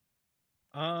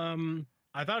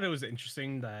 I thought it was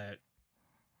interesting that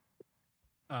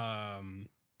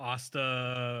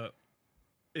Asta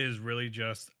is really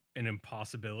just an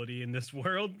impossibility in this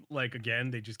world. Like again,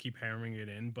 they just keep hammering it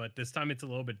in, but this time it's a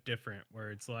little bit different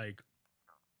where it's like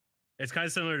it's kind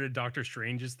of similar to Doctor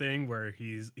Strange's thing where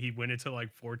he went into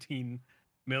like 14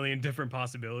 million different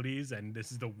possibilities and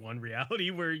this is the one reality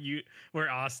where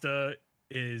Asta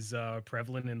is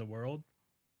prevalent in the world.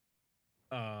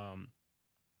 Um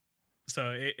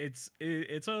so it's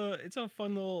a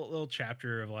fun little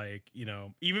chapter of like,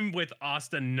 even with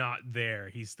Asta not there,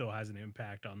 he still has an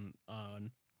impact um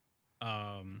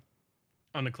on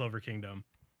the Clover Kingdom.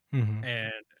 Mm-hmm.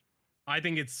 And I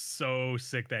think it's so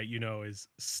sick that is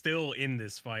still in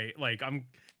this fight. I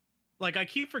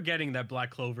keep forgetting that Black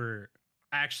Clover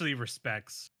actually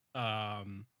respects like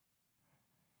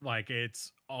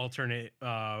its alternate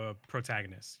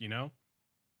protagonists,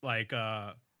 like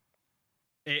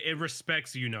it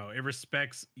respects it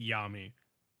respects Yami.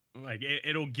 Like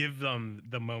it'll give them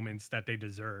the moments that they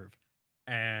deserve,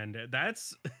 and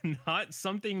that's not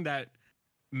something that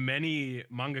many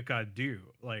mangaka do.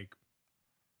 Like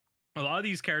a lot of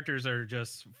these characters are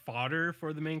just fodder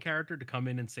for the main character to come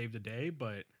in and save the day,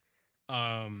 but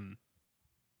um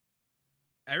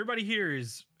everybody here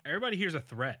is a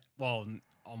threat. Well,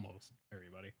 almost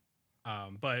everybody.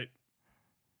 But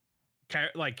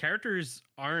characters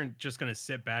aren't just going to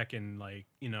sit back and like,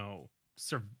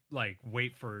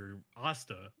 wait for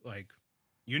Asta. Like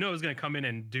is going to come in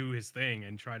and do his thing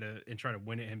and try to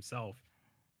win it himself.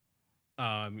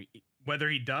 Whether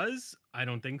he does, I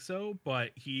don't think so, but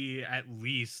he at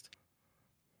least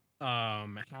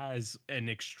has an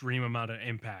extreme amount of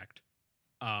impact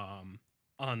on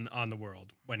the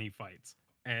world when he fights.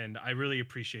 And I really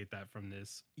appreciate that from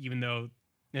this. Even though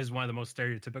this is one of the most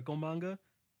stereotypical manga,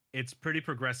 it's pretty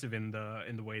progressive in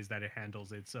the ways that it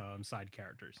handles its side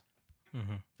characters.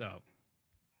 Mm-hmm. So,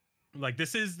 like,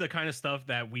 this is the kind of stuff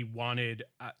that we wanted,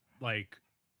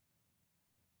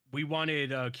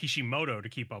 Kishimoto to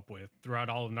keep up with throughout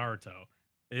all of Naruto.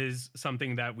 It is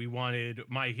something that we wanted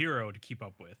My Hero to keep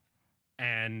up with.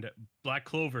 And Black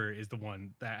Clover is the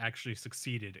one that actually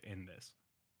succeeded in this,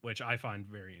 which I find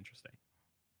very interesting.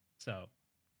 So,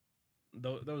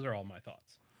 those are all my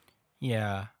thoughts.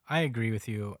 Yeah, I agree with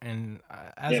you. And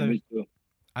Me too.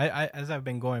 as I've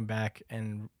been going back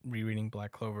and rereading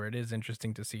Black Clover, it is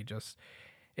interesting to see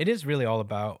it is really all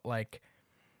about, like,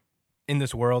 in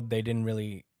this world, they didn't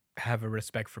really have a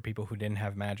respect for people who didn't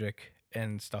have magic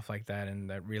and stuff like that. And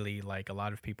that really, like, a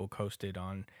lot of people coasted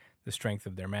on the strength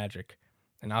of their magic.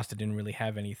 And Asta didn't really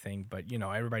have anything, but,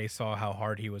 everybody saw how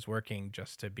hard he was working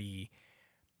just to be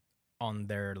on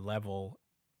their level,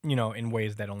 in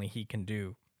ways that only he can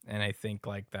do. And I think,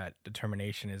 like, that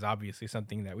determination is obviously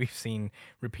something that we've seen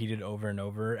repeated over and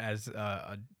over as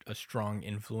a strong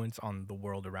influence on the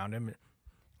world around him.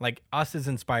 Like, Asta's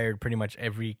inspired pretty much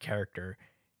every character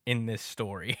in this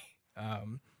story,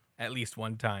 at least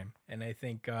one time. And I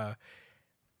think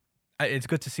it's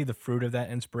good to see the fruit of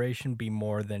that inspiration be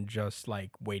more than just,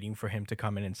 like, waiting for him to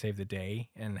come in and save the day,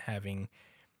 and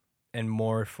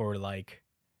more for, like,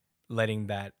 letting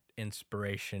that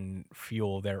inspiration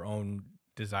fuel their own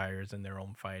desires and their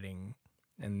own fighting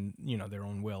and, their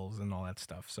own wills and all that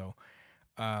stuff. So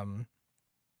I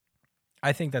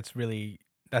think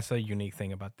that's a unique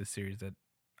thing about this series that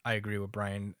I agree with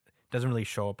Brian, doesn't really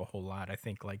show up a whole lot. I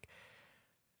think, like,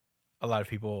 a lot of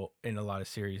people in a lot of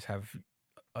series have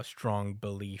a strong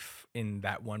belief in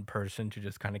that one person to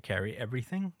just kind of carry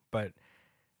everything, but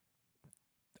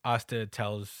Asta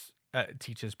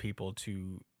teaches people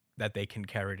that they can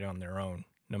carry it on their own,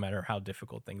 no matter how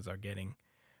difficult things are getting.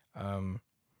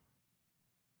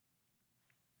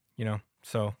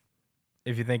 So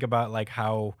if you think about, like,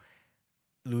 how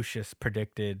Lucius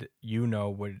predicted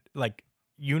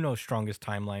strongest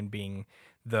timeline being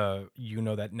the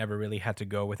that never really had to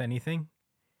go with anything,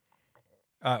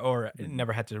 or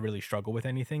never had to really struggle with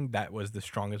anything. That was the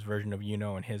strongest version of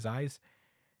in his eyes.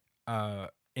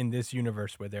 In this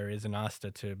universe where there is an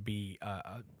Asta to be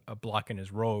a block in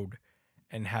his road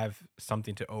and have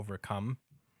something to overcome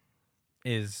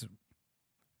is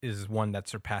one that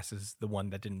surpasses the one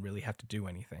that didn't really have to do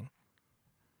anything.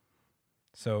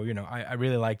 So, I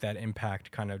really like that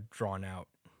impact kind of drawn out,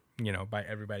 by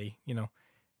everybody,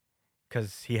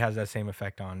 because he has that same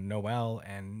effect on Noelle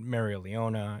and Mario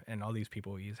Leona and all these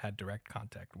people he's had direct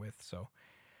contact with. So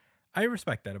I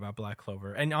respect that about Black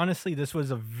Clover. And honestly, this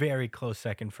was a very close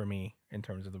second for me in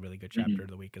terms of the really good chapter of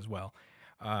the week as well.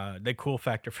 The cool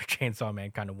factor for Chainsaw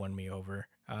Man kind of won me over.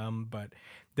 But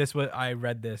I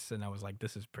read this and I was like,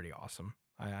 this is pretty awesome.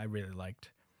 I really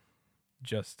liked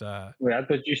just Wait, I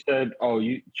thought you said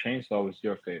Chainsaw was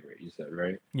your favorite, you said,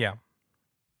 right? Yeah.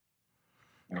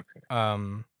 Okay.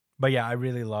 But yeah, I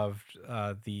really loved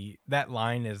that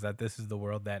line is that this is the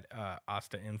world that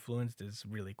Asta influenced is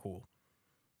really cool.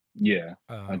 Yeah,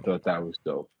 I thought that was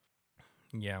dope.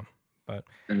 Yeah, but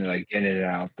and like getting it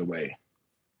out the way.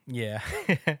 Yeah.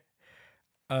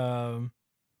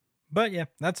 But yeah,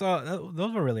 that's all.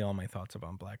 Those were really all my thoughts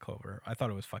about Black Clover. I thought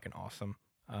it was fucking awesome.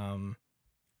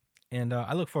 And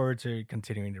I look forward to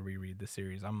continuing to reread the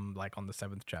series. I'm like on the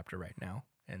 7th chapter right now,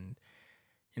 and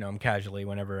I'm casually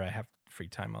whenever I have free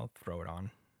time, I'll throw it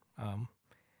on.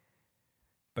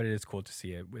 But it is cool to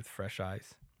see it with fresh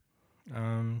eyes.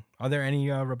 Are there any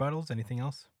rebuttals? Anything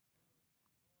else?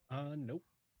 Nope.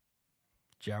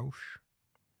 Josh?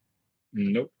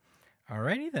 Nope.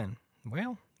 Alrighty then.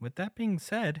 Well, with that being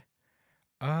said,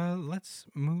 let's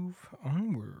move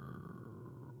onward.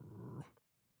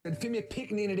 Undead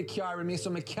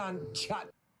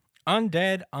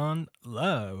Unluck.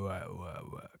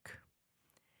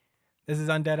 This is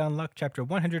Undead Unluck, chapter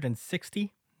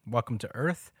 160. Welcome to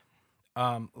Earth.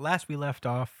 Last we left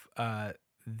off,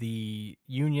 the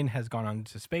Union has gone on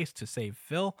to space to save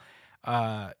Phil,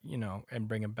 and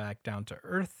bring him back down to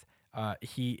Earth.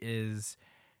 He is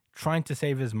trying to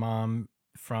save his mom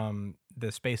from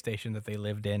the space station that they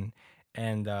lived in,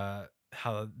 and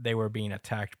how they were being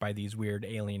attacked by these weird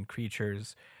alien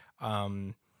creatures.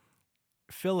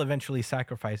 Phil eventually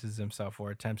sacrifices himself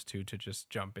or attempts to just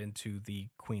jump into the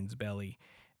queen's belly.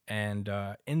 And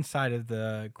inside of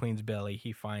the queen's belly,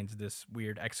 he finds this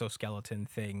weird exoskeleton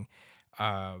thing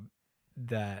uh,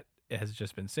 that has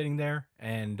just been sitting there.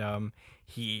 And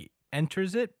he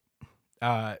enters it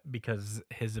because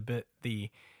his a bit the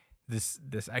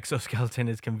this exoskeleton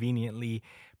is conveniently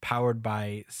powered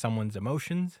by someone's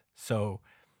emotions. So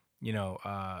you know,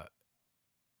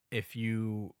 if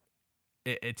you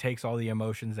it takes all the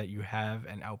emotions that you have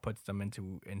and outputs them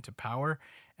into power.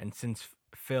 And since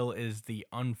Phil is the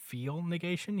unfeel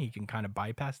negation, he can kind of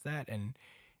bypass that and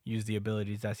use the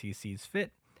abilities as he sees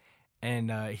fit.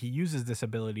 And he uses this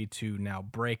ability to now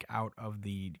break out of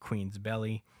the queen's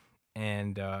belly,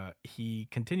 and he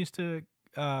continues to,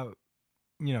 you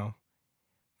know,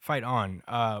 fight on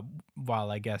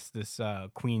while I guess this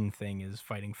queen thing is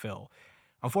fighting Phil.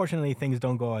 Unfortunately, things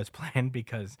don't go as planned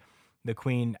because the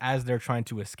queen, as they're trying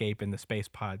to escape in the space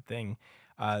pod thing,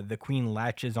 the queen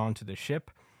latches onto the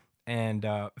ship, and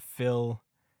Phil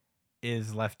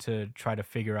is left to try to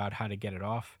figure out how to get it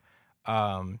off.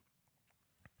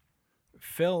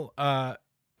 Phil,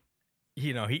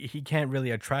 he can't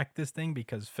really attract this thing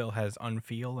because Phil has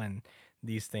unfeel, and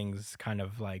these things kind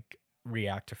of like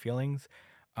react to feelings.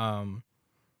 Um,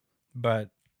 but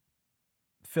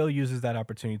Phil uses that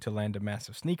opportunity to land a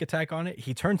massive sneak attack on it.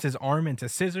 He turns his arm into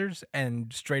scissors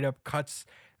and straight up cuts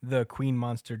the queen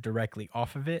monster directly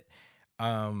off of it.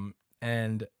 And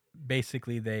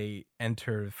basically they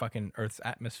enter fucking Earth's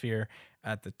atmosphere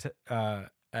at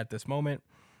at this moment.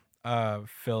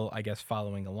 Phil, I guess,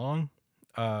 following along.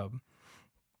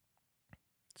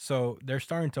 So they're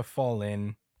starting to fall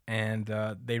in, and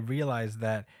they realize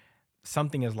that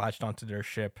something is latched onto their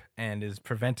ship and is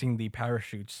preventing the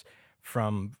parachutes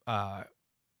from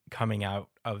coming out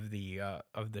of the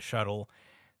shuttle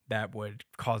that would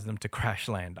cause them to crash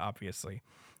land, obviously.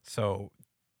 So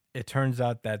it turns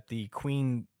out that the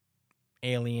queen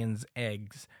aliens'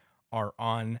 eggs are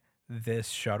on this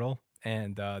shuttle,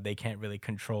 and they can't really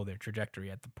control their trajectory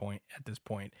at this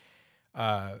point.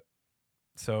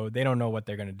 So they don't know what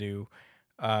they're gonna do.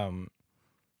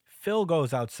 Phil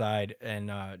goes outside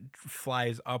and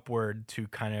flies upward to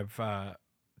kind of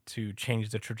to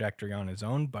change the trajectory on his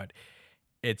own, but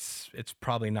it's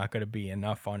probably not going to be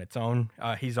enough on its own.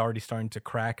 He's already starting to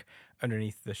crack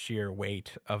underneath the sheer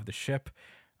weight of the ship,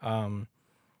 and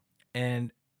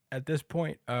at this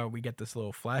point, we get this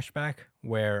little flashback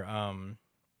where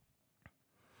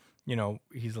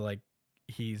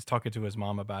he's talking to his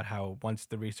mom about how once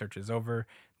the research is over,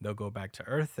 they'll go back to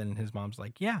Earth, and his mom's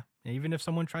like, yeah, even if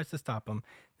someone tries to stop them,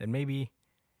 then maybe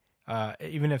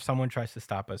even if someone tries to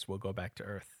stop us, we'll go back to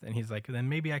Earth. And he's like, then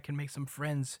maybe I can make some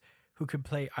friends who could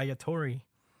play Ayatori.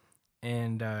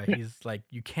 And he's like,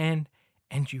 you can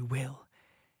and you will.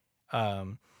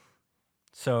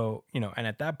 So, and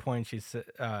at that point, she's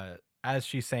as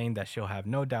she's saying that she'll have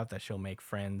no doubt that she'll make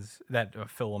friends, that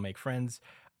Phil will make friends.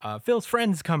 Phil's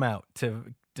friends come out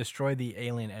to destroy the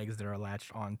alien eggs that are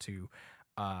latched onto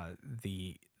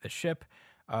the ship.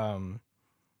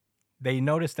 They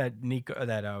notice that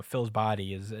Phil's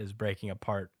body is breaking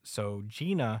apart. So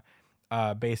Gina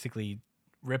basically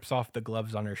rips off the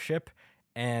gloves on her ship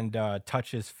and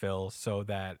touches Phil so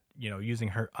that, using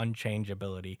her unchange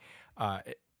ability,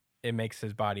 it makes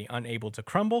his body unable to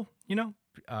crumble,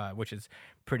 which is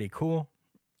pretty cool.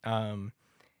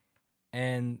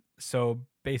 And so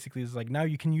basically it's like, now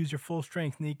you can use your full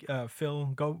strength, Phil,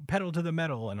 go pedal to the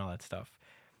metal and all that stuff.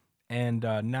 And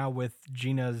now with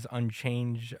Gina's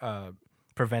unchange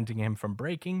preventing him from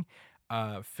breaking,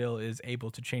 Phil is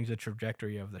able to change the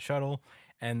trajectory of the shuttle,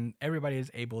 and everybody is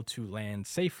able to land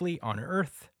safely on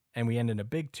Earth. And we end in a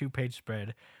big 2-page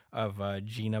spread of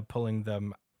Gina putting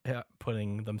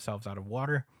themselves out of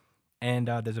water. And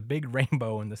there's a big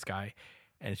rainbow in the sky,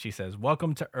 and she says,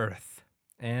 "Welcome to Earth."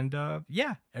 And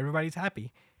everybody's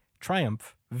happy.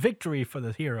 Triumph, victory for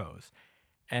the heroes.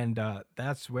 And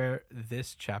that's where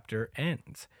this chapter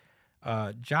ends.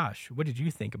 Josh, what did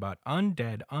you think about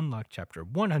Undead Unlock chapter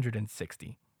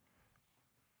 160?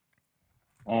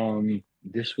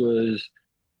 This was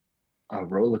a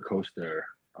roller coaster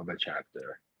of a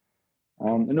chapter.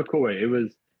 In a cool way. It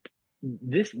was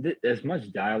this as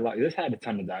much dialogue. This had a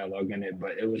ton of dialogue in it,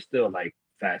 but it was still like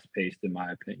fast paced in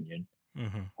my opinion.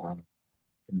 Mm-hmm. From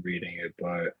reading it,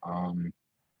 but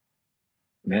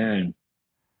man,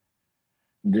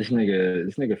 this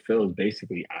nigga Phil is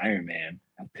basically Iron Man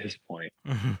at this point.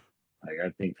 Mm-hmm. Like, I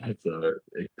think that's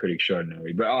pretty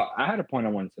extraordinary. But I had a point I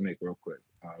wanted to make real quick,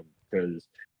 because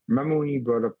remember when you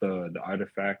brought up the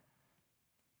artifact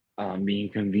being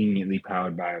conveniently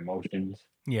powered by emotions?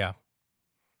 Yeah.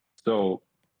 So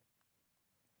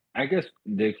I guess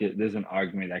there's an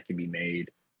argument that can be made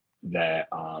that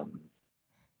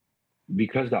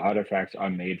because the artifacts are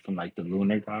made from like the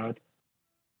lunar god,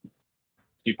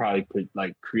 he probably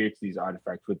creates these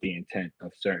artifacts with the intent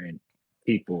of certain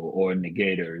people or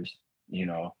negators, you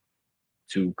know,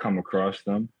 to come across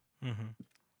them. Mm-hmm.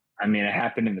 I mean, it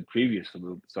happened in the previous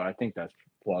loop, so I think that's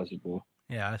plausible.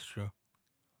 Yeah, that's true.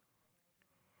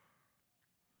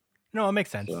 No, it makes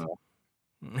sense. So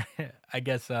I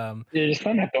guess. yeah, it's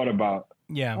something I thought about.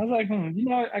 Yeah. I was like, you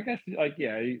know, I guess like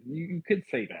yeah, you could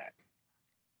say that.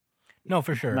 No,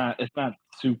 for sure. It's not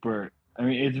super. I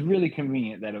mean, it's really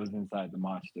convenient that it was inside the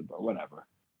monster, but whatever.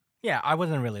 Yeah, I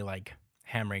wasn't really like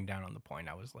hammering down on the point.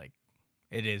 I was like,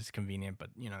 it is convenient, but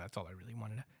you know, that's all I really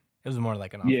wanted. It was more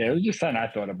like an Yeah, it offhand. was just something I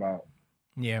thought about.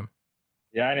 Yeah.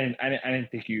 Yeah, I didn't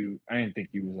think you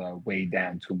was weighed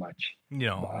down too much.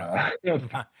 No,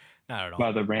 not at all.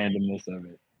 By the randomness of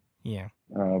it. Yeah.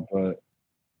 But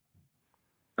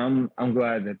I'm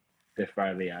glad that they're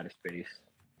finally out of space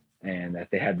and that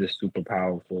they had this super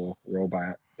powerful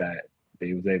robot that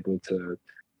they was able to.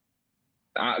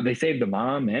 They saved the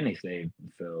mom and they saved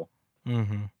Phil.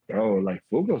 Mm-hmm. Bro, like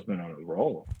Fugo's been on a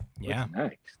roll. Yeah. What's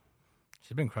next?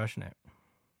 She's been crushing it.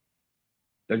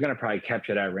 They're gonna probably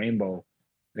capture that rainbow.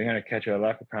 They're gonna catch a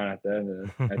leprechaun at the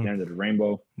end of the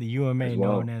rainbow. The UMA as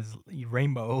well. known as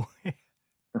Rainbow.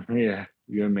 Yeah,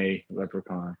 UMA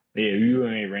leprechaun. Yeah,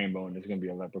 UMA rainbow, and there's gonna be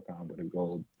a leprechaun with a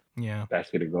gold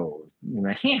basket of gold.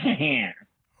 Like, I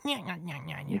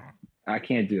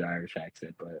can't do the Irish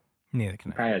accent, but neither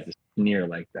can he probably has a sneer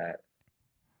like that.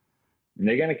 And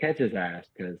they're gonna catch his ass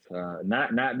because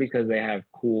not because they have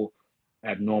cool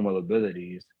abnormal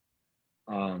abilities.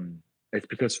 It's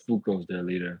because Fuko's their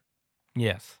leader.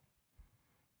 Yes.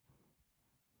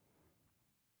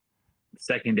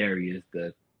 Secondary is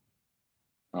the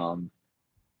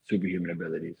superhuman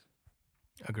abilities.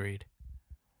 Agreed.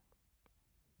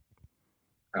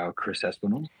 Chris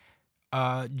Espinal.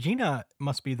 Gina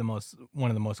must be one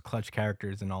of the most clutch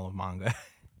characters in all of manga.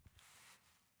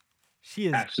 She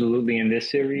is absolutely in this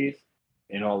series,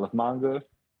 in all of manga.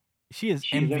 She's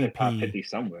MVP. In the top 50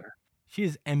 somewhere. She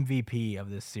is MVP of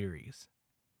this series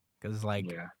because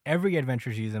every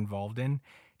adventure she's involved in,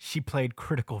 she played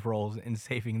critical roles in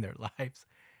saving their lives.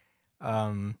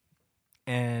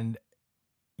 And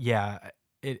yeah,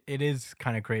 it is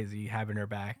kind of crazy having her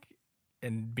back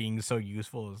and being so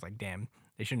useful. It's like, damn,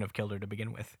 they shouldn't have killed her to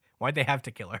begin with. Why'd they have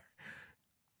to kill her?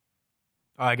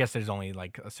 Oh, I guess there's only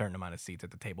like a certain amount of seats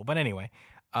at the table. But anyway,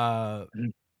 yeah.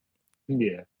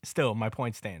 Still, my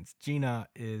point stands. Gina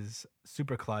is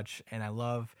super clutch, and I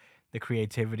love the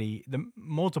creativity, the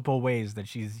multiple ways that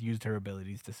she's used her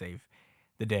abilities to save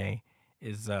the day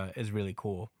is really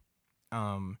cool.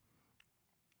 I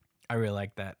really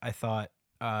like that. I thought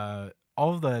all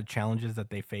of the challenges that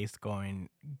they faced trying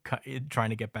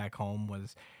to get back home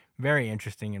was very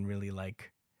interesting and really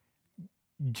like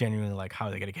genuinely like how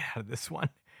are they gonna get out of this one.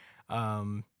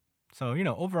 So, you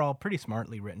know, overall, pretty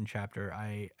smartly written chapter.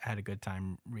 I had a good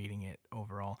time reading it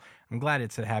overall. I'm glad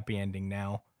it's a happy ending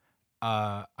now.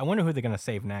 I wonder who they're gonna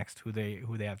save next. Who they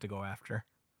have to go after?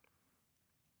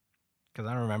 Because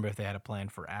I don't remember if they had a plan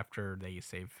for after they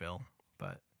save Phil.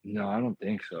 But no, I don't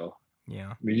think so.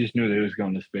 Yeah, we just knew they was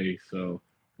going to space. So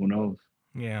who knows?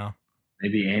 Yeah,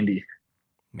 maybe Andy.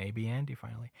 Maybe Andy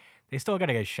finally. They still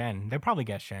gotta get Shen. They'll probably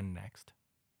get Shen next.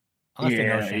 Unless they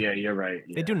know Shen. Yeah, you're right.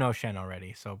 Yeah. They do know Shen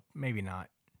already, so maybe not.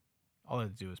 All they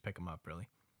have to do is pick him up, really.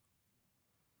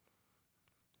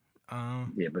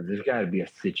 Yeah, but there's got to be a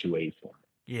situation.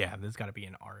 Yeah, there's got to be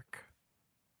an arc.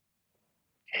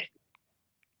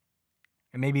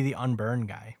 And maybe the Unburn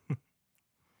guy.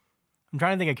 I'm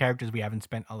trying to think of characters we haven't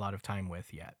spent a lot of time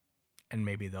with yet. And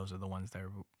maybe those are the ones that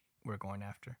we're going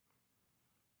after.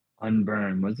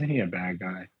 Unburn, wasn't he a bad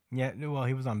guy? Yeah, well,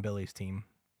 he was on Billy's team,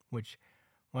 which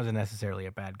wasn't necessarily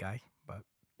a bad guy, but...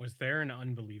 Was there an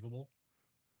Unbelievable?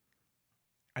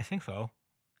 I think so.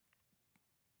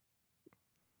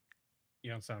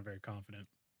 You don't sound very confident.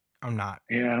 I'm not.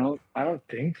 Yeah, I don't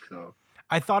think so.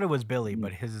 I thought it was Billy,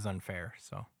 but his is unfair,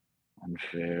 so...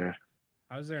 Unfair.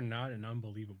 How is there not an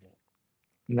Unbelievable?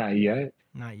 Not yet.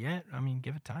 Not yet. I mean,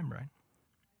 give it time, Brian.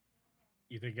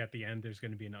 You think at the end there's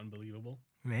going to be an Unbelievable?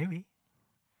 Maybe.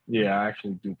 Yeah, I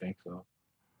actually do think so.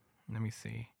 Let me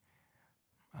see.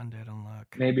 Undead Unluck.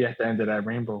 Maybe at the end of that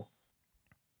rainbow.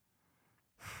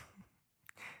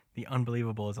 The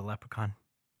Unbelievable is a leprechaun.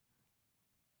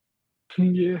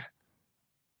 Yeah.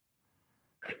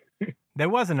 There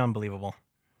was an Unbelievable.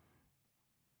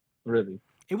 Really?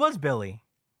 It was Billy.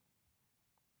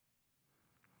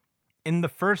 In the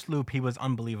first loop, he was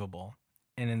unbelievable.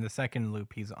 And in the second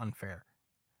loop, he's unfair.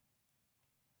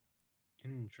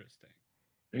 Interesting.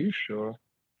 Are you sure?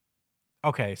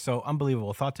 Okay, so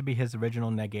unbelievable. Thought to be his original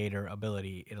negator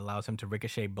ability, it allows him to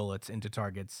ricochet bullets into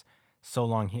targets so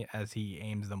long as he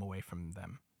aims them away from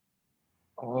them.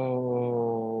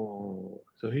 Oh,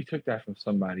 so he took that from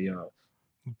somebody else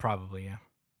Probably, yeah.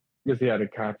 because he had a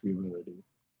copy ability.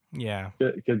 Yeah,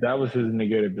 Because that was his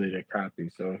negative ability to copy.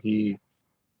 So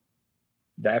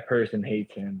that person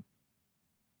hates him.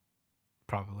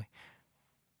 probably.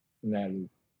 In that loop.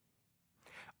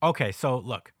 Okay, so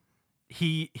look,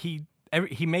 he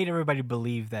made everybody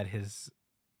believe that his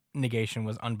negation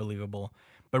was unbelievable,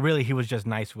 but really he was just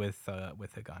nice with a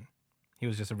gun. He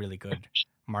was just a really good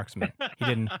marksman. He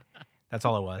didn't. That's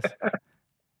all it was.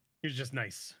 He was just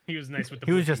nice. He was nice with the.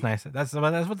 He was just wiki. nice. That's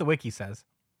what the wiki says.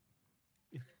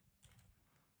 Yeah,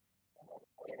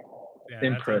 that's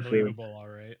Impressive. unbelievable. All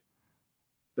right.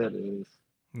 That is.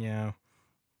 Yeah.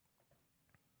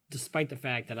 Despite the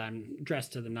fact that I'm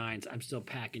dressed to the nines, I'm still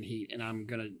packing heat, and I'm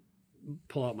gonna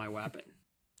pull out my weapon.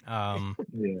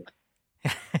 Yeah.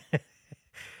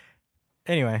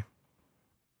 Anyway,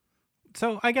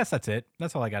 so I guess that's it.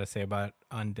 That's all I got to say about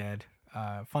Undead.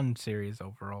 Fun series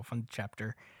overall. Fun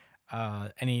chapter.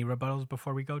 Any rebuttals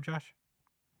before we go, Josh?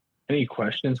 Any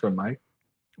questions for Mike?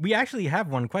 We actually have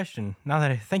one question. Now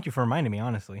that thank you for reminding me.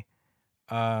 Honestly,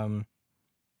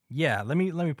 yeah. Let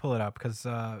me pull it up because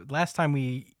last time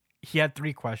he had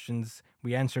 3 questions.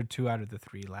 We answered 2 out of the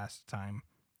 3 last time.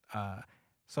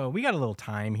 So we got a little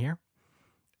time here,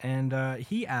 and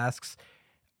he asks,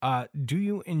 do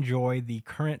you enjoy the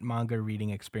current manga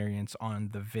reading experience on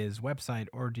the Viz website,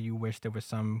 or do you wish there was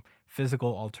some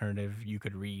physical alternative you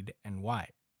could read, and why?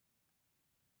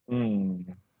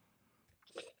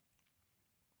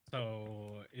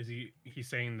 So is he's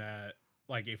saying that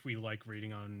like if we like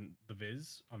reading on the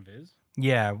Viz on Viz?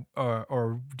 Yeah,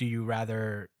 or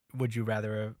would you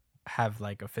rather have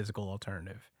like a physical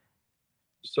alternative?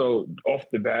 So off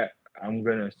the bat, I'm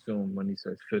gonna assume when he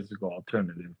says physical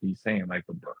alternative, he's saying like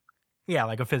a book. Yeah,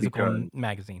 like a physical Because-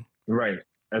 magazine. Right.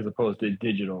 As opposed to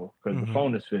digital, because Mhm. the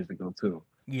phone is physical too.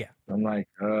 Yeah. I'm like,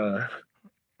 okay,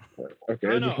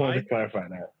 I I know, just wanted to clarify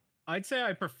that. I'd say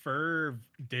I prefer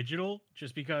digital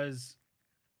just because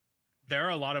there are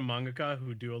a lot of mangaka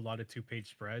who do a lot of 2-page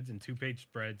spreads, and 2-page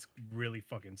spreads really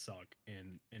fucking suck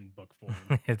in book form.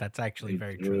 That's actually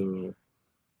very true.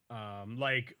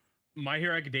 Like My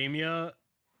Hero Academia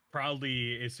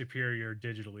probably is superior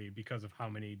digitally because of how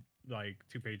many like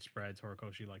 2-page spreads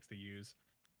Horikoshi likes to use.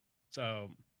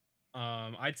 So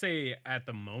I'd say at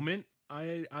the moment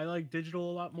I like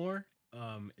digital a lot more.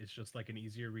 It's just like an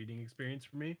easier reading experience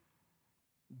for me.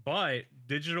 But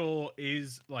digital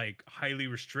is like highly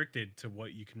restricted to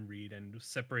what you can read and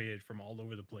separated from all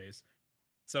over the place.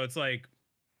 So it's like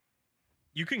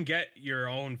you can get your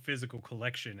own physical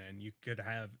collection and you could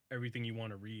have everything you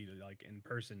want to read like in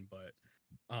person, but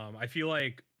I feel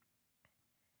like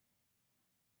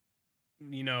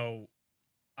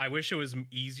I wish it was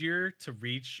easier to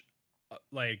reach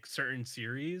like certain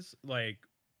series. Like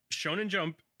Shonen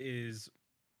Jump is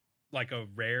like a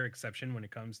rare exception when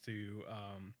it comes to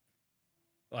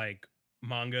like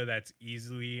manga that's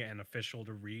easily and official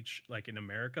to reach like in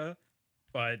America.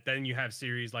 But then you have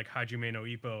series like Hajime no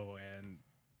Ippo and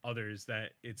others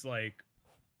that it's like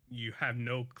you have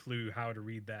no clue how to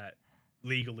read that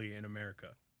legally in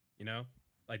America, you know?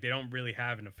 Like they don't really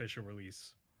have an official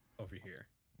release over here.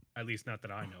 At least not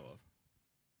that I know of.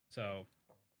 So,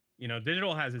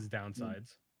 digital has its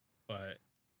downsides, but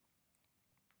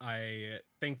I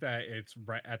think that it's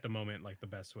right at the moment like the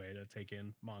best way to take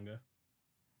in manga.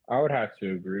 I would have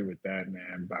to agree with that,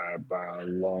 man, by a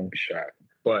long shot.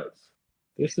 But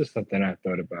this is something I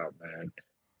thought about, man,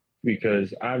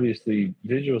 because obviously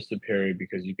digital is superior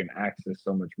because you can access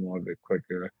so much more of it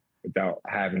quicker without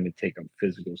having to take up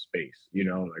physical space, like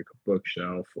a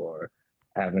bookshelf or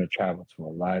having to travel to a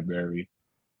library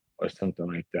or something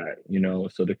like that,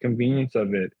 So the convenience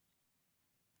of it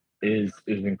is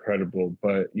incredible.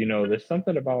 But there's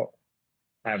something about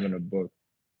having a book.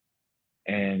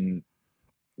 And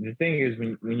the thing is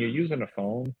when you're using a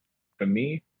phone, for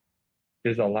me,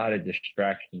 there's a lot of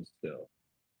distractions still.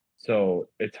 So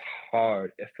it's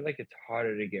hard. I feel like it's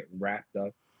harder to get wrapped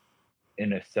up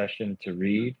in a session to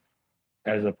read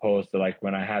as opposed to like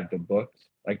when I had the books.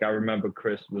 Like I remember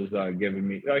Chris was giving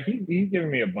me he's given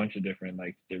me a bunch of different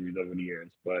like series over the years,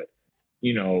 but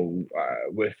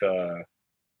with I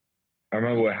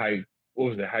remember what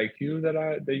was it, Haikyuu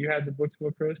that you had the books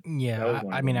with, Chris? That Yeah, was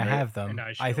one I of mean, them, I right? have them. And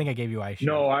I think I gave you Aisha.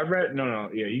 No, I read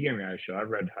yeah, you gave me Aisha. I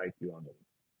read Haikyuu on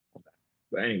that.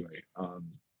 But anyway,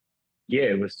 yeah,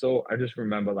 it was so I just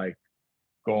remember like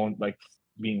going like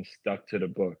being stuck to the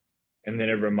book And then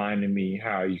it reminded me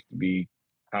how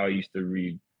I used to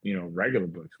read, regular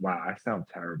books. Wow, I sound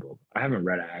terrible. I haven't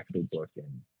read an actual book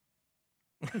in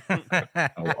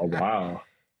a while.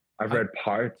 I've I- read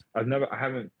parts. I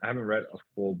haven't read a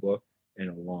full book in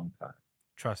a long time.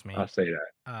 Trust me. I'll say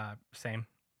that. Same.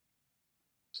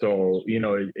 So,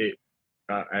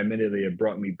 admittedly, it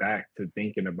brought me back to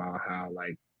thinking about how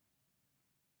like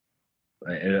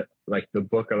the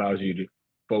book allows you to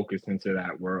focus into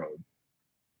that world,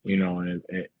 and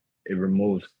it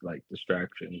removes like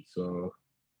distractions. So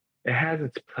it has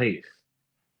its place.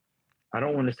 I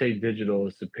don't want to say digital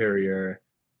is superior,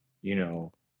 you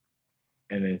know,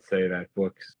 and then say that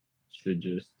books should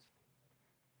just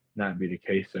not be the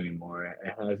case anymore.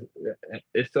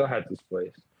 It still has its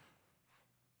place.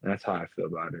 And that's how I feel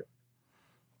about it.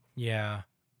 Yeah.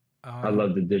 I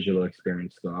love the digital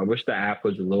experience though. I wish the app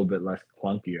was a little bit less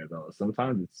clunkier though.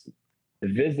 Sometimes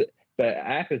the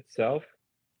app itself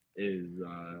is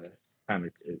kind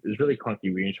of it's really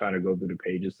clunky when you're trying to go through the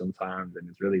pages sometimes, and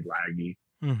it's really laggy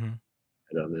Mm-hmm.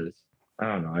 at others. I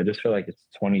don't know. I just feel like it's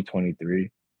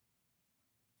 2023,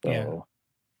 Yeah. so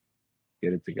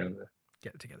get it together.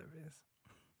 Get it together, Viz.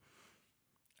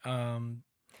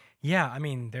 Yeah, I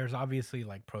mean, there's obviously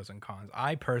like pros and cons.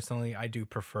 I personally, I do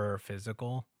prefer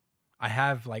physical. I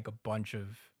have like a bunch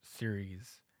of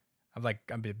series. I've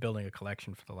been building a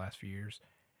collection for the last few years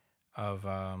of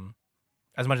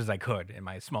as much as I could in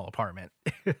my small apartment.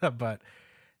 But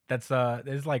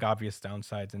there's like obvious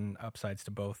downsides and upsides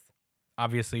to both.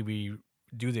 Obviously, we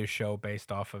do this show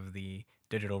based off of the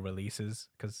digital releases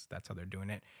because that's how they're doing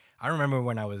it. I remember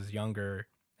when I was younger,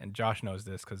 and Josh knows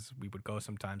this because we would go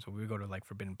sometimes, but we would go to like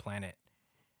Forbidden Planet,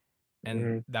 and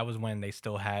Mhm. that was when they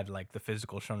still had like the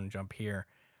physical Shonen Jump here,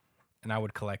 and I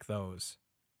would collect those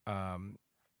um,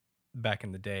 back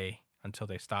in the day until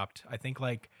they stopped. I think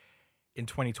like in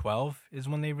 2012 is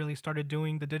when they really started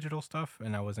doing the digital stuff,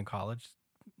 and I was in college.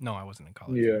 No, I wasn't in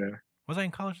college. Then. Yeah, Was I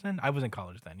in college then? I was in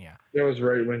college then. Yeah. that was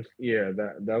right when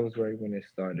that was right when it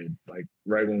started. Like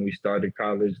right when we started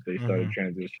college, they started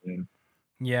transitioning to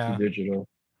Yeah, digital.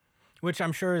 which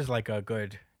I'm sure is like a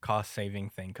good cost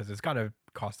saving thing because it's got to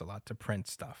cost a lot to print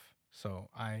stuff. So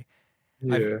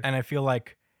Yeah, and I feel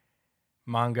like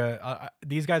manga.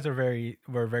 These guys were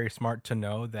very smart to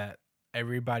know that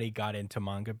everybody got into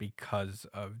manga because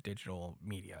of digital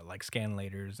media, like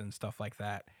scanlators and stuff like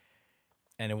that.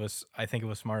 And I think it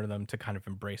was smart of them to kind of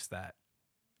embrace that.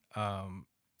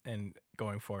 And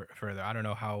going further, I don't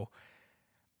know how.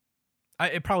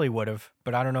 It probably would have,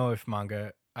 but I don't know if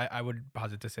manga. I would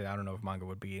posit to say I don't know if manga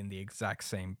would be in the exact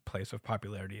same place of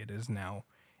popularity it is now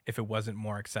if it wasn't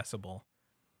more accessible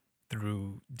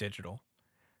through digital.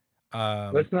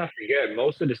 let's not forget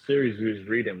most of the series we was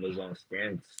reading was on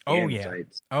Oh scan yeah,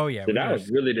 sites. oh yeah. So that was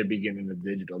really the beginning of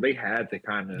digital. They had to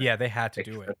kind of Yeah, they had to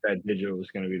do it. accept that digital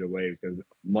was going to be the way because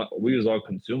we was all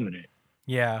consuming it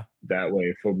Yeah, that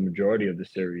way for majority of the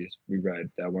series we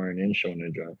read that weren't in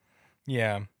Shonen Jump.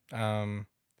 yeah.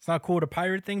 It's not cool to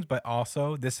pirate things, but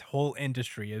also this whole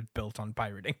industry is built on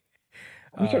pirating.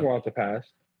 I'm talking about the past,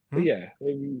 but hmm? yeah,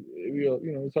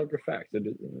 we're talking facts.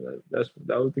 That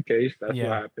was the case. That's what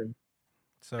Yeah. happened,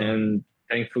 So and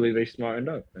thankfully they smartened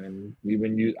up, and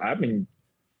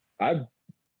I've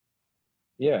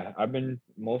I've been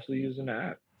mostly using the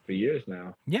app for years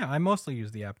now. yeah, I mostly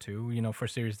use the app too. For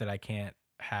series that I can't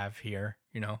have here.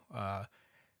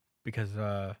 Because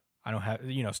I don't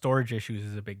have storage issues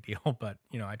is a big deal. But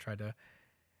I try to.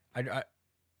 I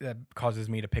that causes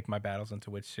me to pick my battles into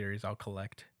which series I'll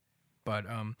collect. But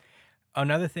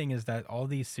another thing is that all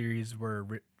these series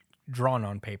were drawn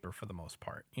on paper for the most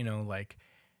part. Like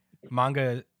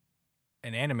manga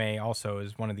and anime also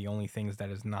is one of the only things that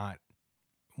is not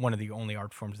one of the only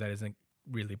art forms that isn't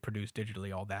really produced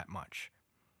digitally all that much.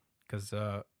 Because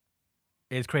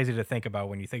it's crazy to think about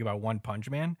when you think about One Punch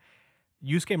Man.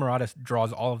 Yusuke Murata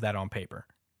draws all of that on paper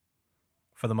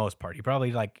for the most part. He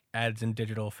probably like adds in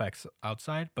digital effects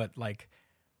outside, but like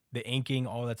the inking,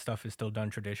 all that stuff is still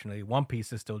done traditionally. One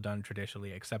Piece is still done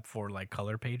traditionally, except for like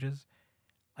color pages.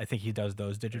 I think he does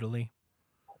those digitally.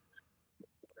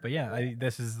 But yeah,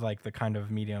 this is like the kind of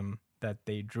medium that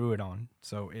they drew it on,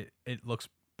 so it looks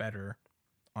better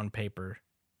on paper,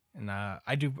 and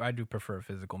I do prefer a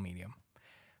physical medium,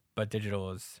 but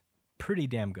digital is pretty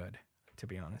damn good, to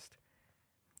be honest.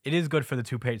 It is good for the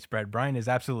 2-page spread. Brian is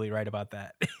absolutely right about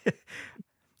that.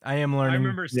 I am learning. I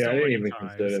remember Yeah, I so didn't many even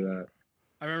times. consider that.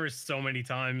 I remember so many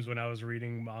times when I was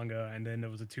reading manga and then there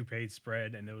was a 2-page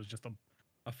spread and it was just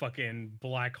a fucking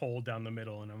black hole down the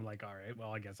middle, and I'm like, all right,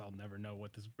 well, I guess I'll never know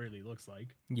what this really looks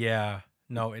like. Yeah,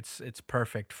 no, it's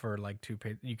perfect for like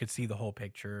 2-page. You could see the whole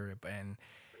picture, and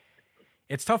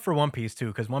It's tough for One Piece too,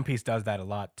 because One Piece does that a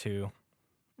lot too.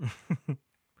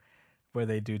 Where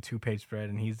they do 2-page spread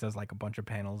and he does like a bunch of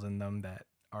panels in them that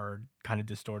are kind of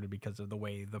distorted because of the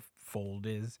way the fold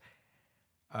is.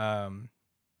 But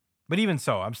even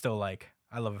so, I'm still like,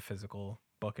 I love a physical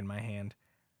book in my hand.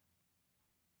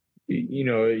 You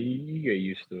know, you get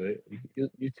used to it.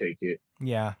 You take it.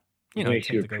 Yeah. You It know, makes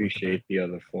take you the good with the bad. appreciate the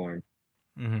other form.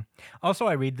 Also,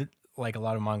 I read like a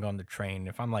lot of manga on the train.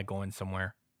 If I'm like going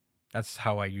somewhere, that's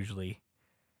how I usually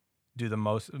do the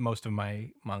most of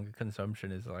my manga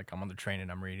consumption is like I'm on the train and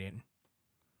I'm reading,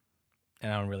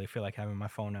 and I don't really feel like having my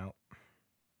phone out.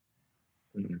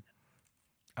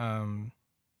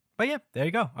 But yeah, there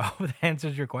you go. I hope that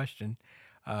answers your question.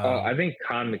 I think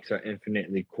comics are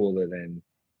infinitely cooler than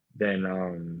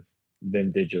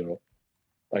digital.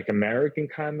 Like American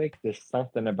comics, there's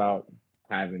something about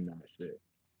having that shit.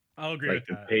 I'll agree Like with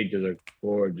the that. pages are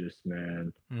gorgeous,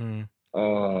 man. Mm.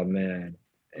 Oh man,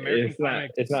 American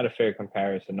it's not a fair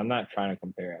comparison. I'm not trying to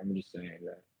compare. I'm just saying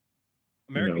that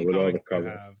American with all comics the do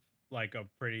color. have like a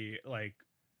pretty like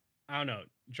I don't know.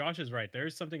 Josh is right.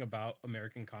 There's something about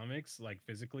American comics like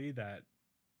physically that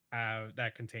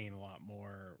contain a lot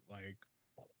more like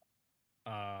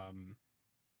I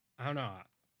don't know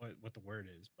what the word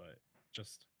is, but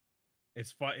just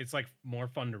it's fun. It's like more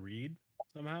fun to read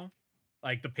somehow.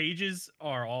 Like the pages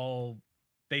are all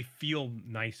they feel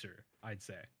nicer, I'd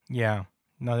say. Yeah.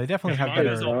 No, they definitely Because have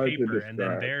manga is better. all Hard to paper, and then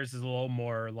describe. theirs is a little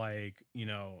more like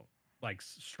like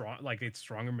strong, like it's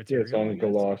stronger Yeah, material. it's on I guess.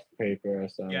 gloss paper or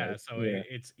something. Yeah, so yeah.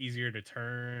 it's easier to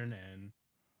turn, and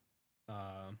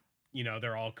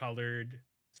they're all colored.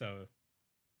 So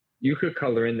You could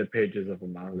color in the pages of a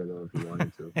manga though if you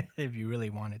wanted to. If you really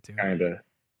wanted to. Kinda.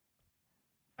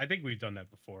 I think we've done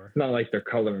that before. It's not like they're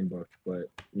coloring books,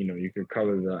 but you could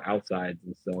color the outsides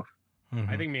and stuff.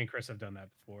 I think me and Chris have done that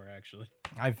before, actually.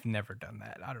 I've never done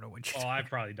that. I don't know what you. Oh, I've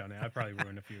probably done it. I've probably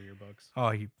ruined a few of your books.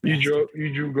 Oh, you. You drew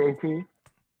Goku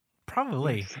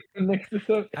Probably. next to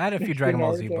stuff. I had a few next to Dragon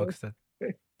Ball Z Naruto. books that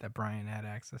Brian had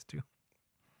access to.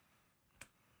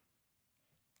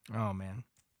 Oh man,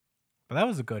 but that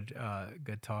was a good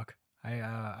talk.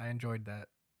 I enjoyed that.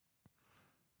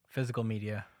 Physical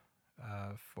media,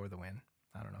 for the win.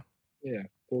 I don't know. Yeah,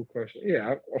 cool question.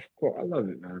 Yeah, of course. I love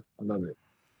it, man. I love it.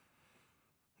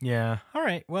 Yeah. All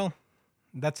right. Well,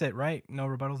 that's it, right? No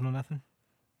rebuttals, no nothing.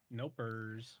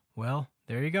 Nopers. Well,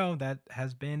 there you go. That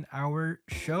has been our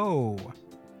show.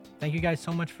 Thank you guys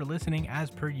so much for listening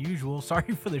as per usual.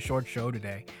 Sorry for the short show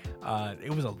today.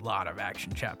 It was a lot of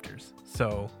action chapters.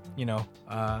 So, we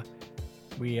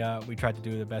tried to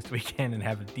do the best we can and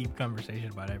have a deep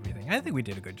conversation about everything. I think we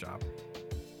did a good job.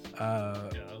 Yeah,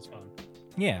 that was fun.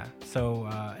 Yeah. So,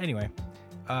 anyway,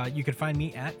 you can find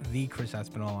me at the Chris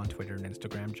Aspinall on Twitter and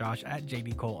Instagram, Josh at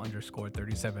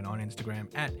jdcole_37 on Instagram,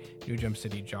 at New Jump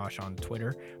City Josh on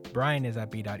Twitter. Brian is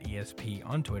at b.esp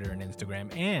on Twitter and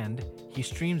Instagram, and he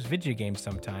streams video games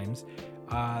sometimes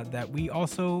that we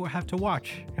also have to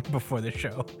watch before the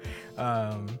show.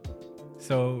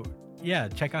 So yeah,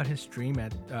 check out his stream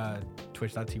at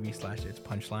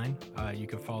twitch.tv/itspunchline. You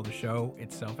can follow the show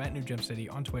itself at New Jump City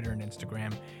on Twitter and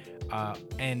Instagram,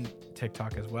 and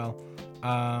TikTok as well.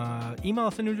 Email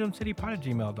us at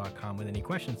newjumpcitypod@gmail.com with any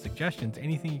questions, suggestions,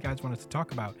 anything you guys want us to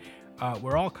talk about.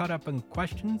 We're all caught up in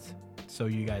questions, so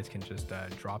you guys can just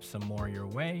drop some more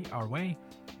our way,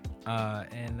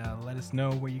 and let us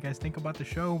know what you guys think about the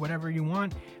show, whatever you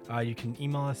want. You can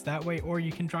email us that way, or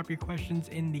you can drop your questions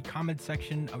in the comment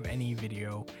section of any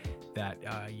video that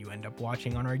you end up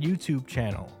watching on our YouTube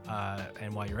channel.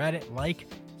 And while you're at it, like,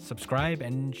 subscribe,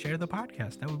 and share the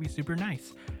podcast. That would be super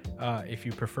nice. If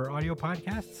you prefer audio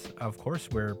podcasts, of course,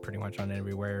 we're pretty much on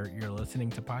everywhere you're listening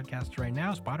to podcasts right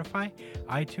now. Spotify,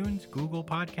 iTunes, Google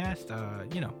Podcast,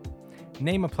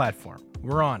 name a platform.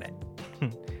 We're on it.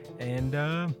 And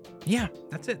yeah,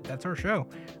 that's it. That's our show.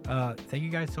 Thank you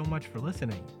guys so much for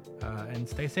listening. And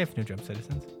stay safe, New Jump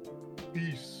citizens.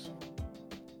 Peace.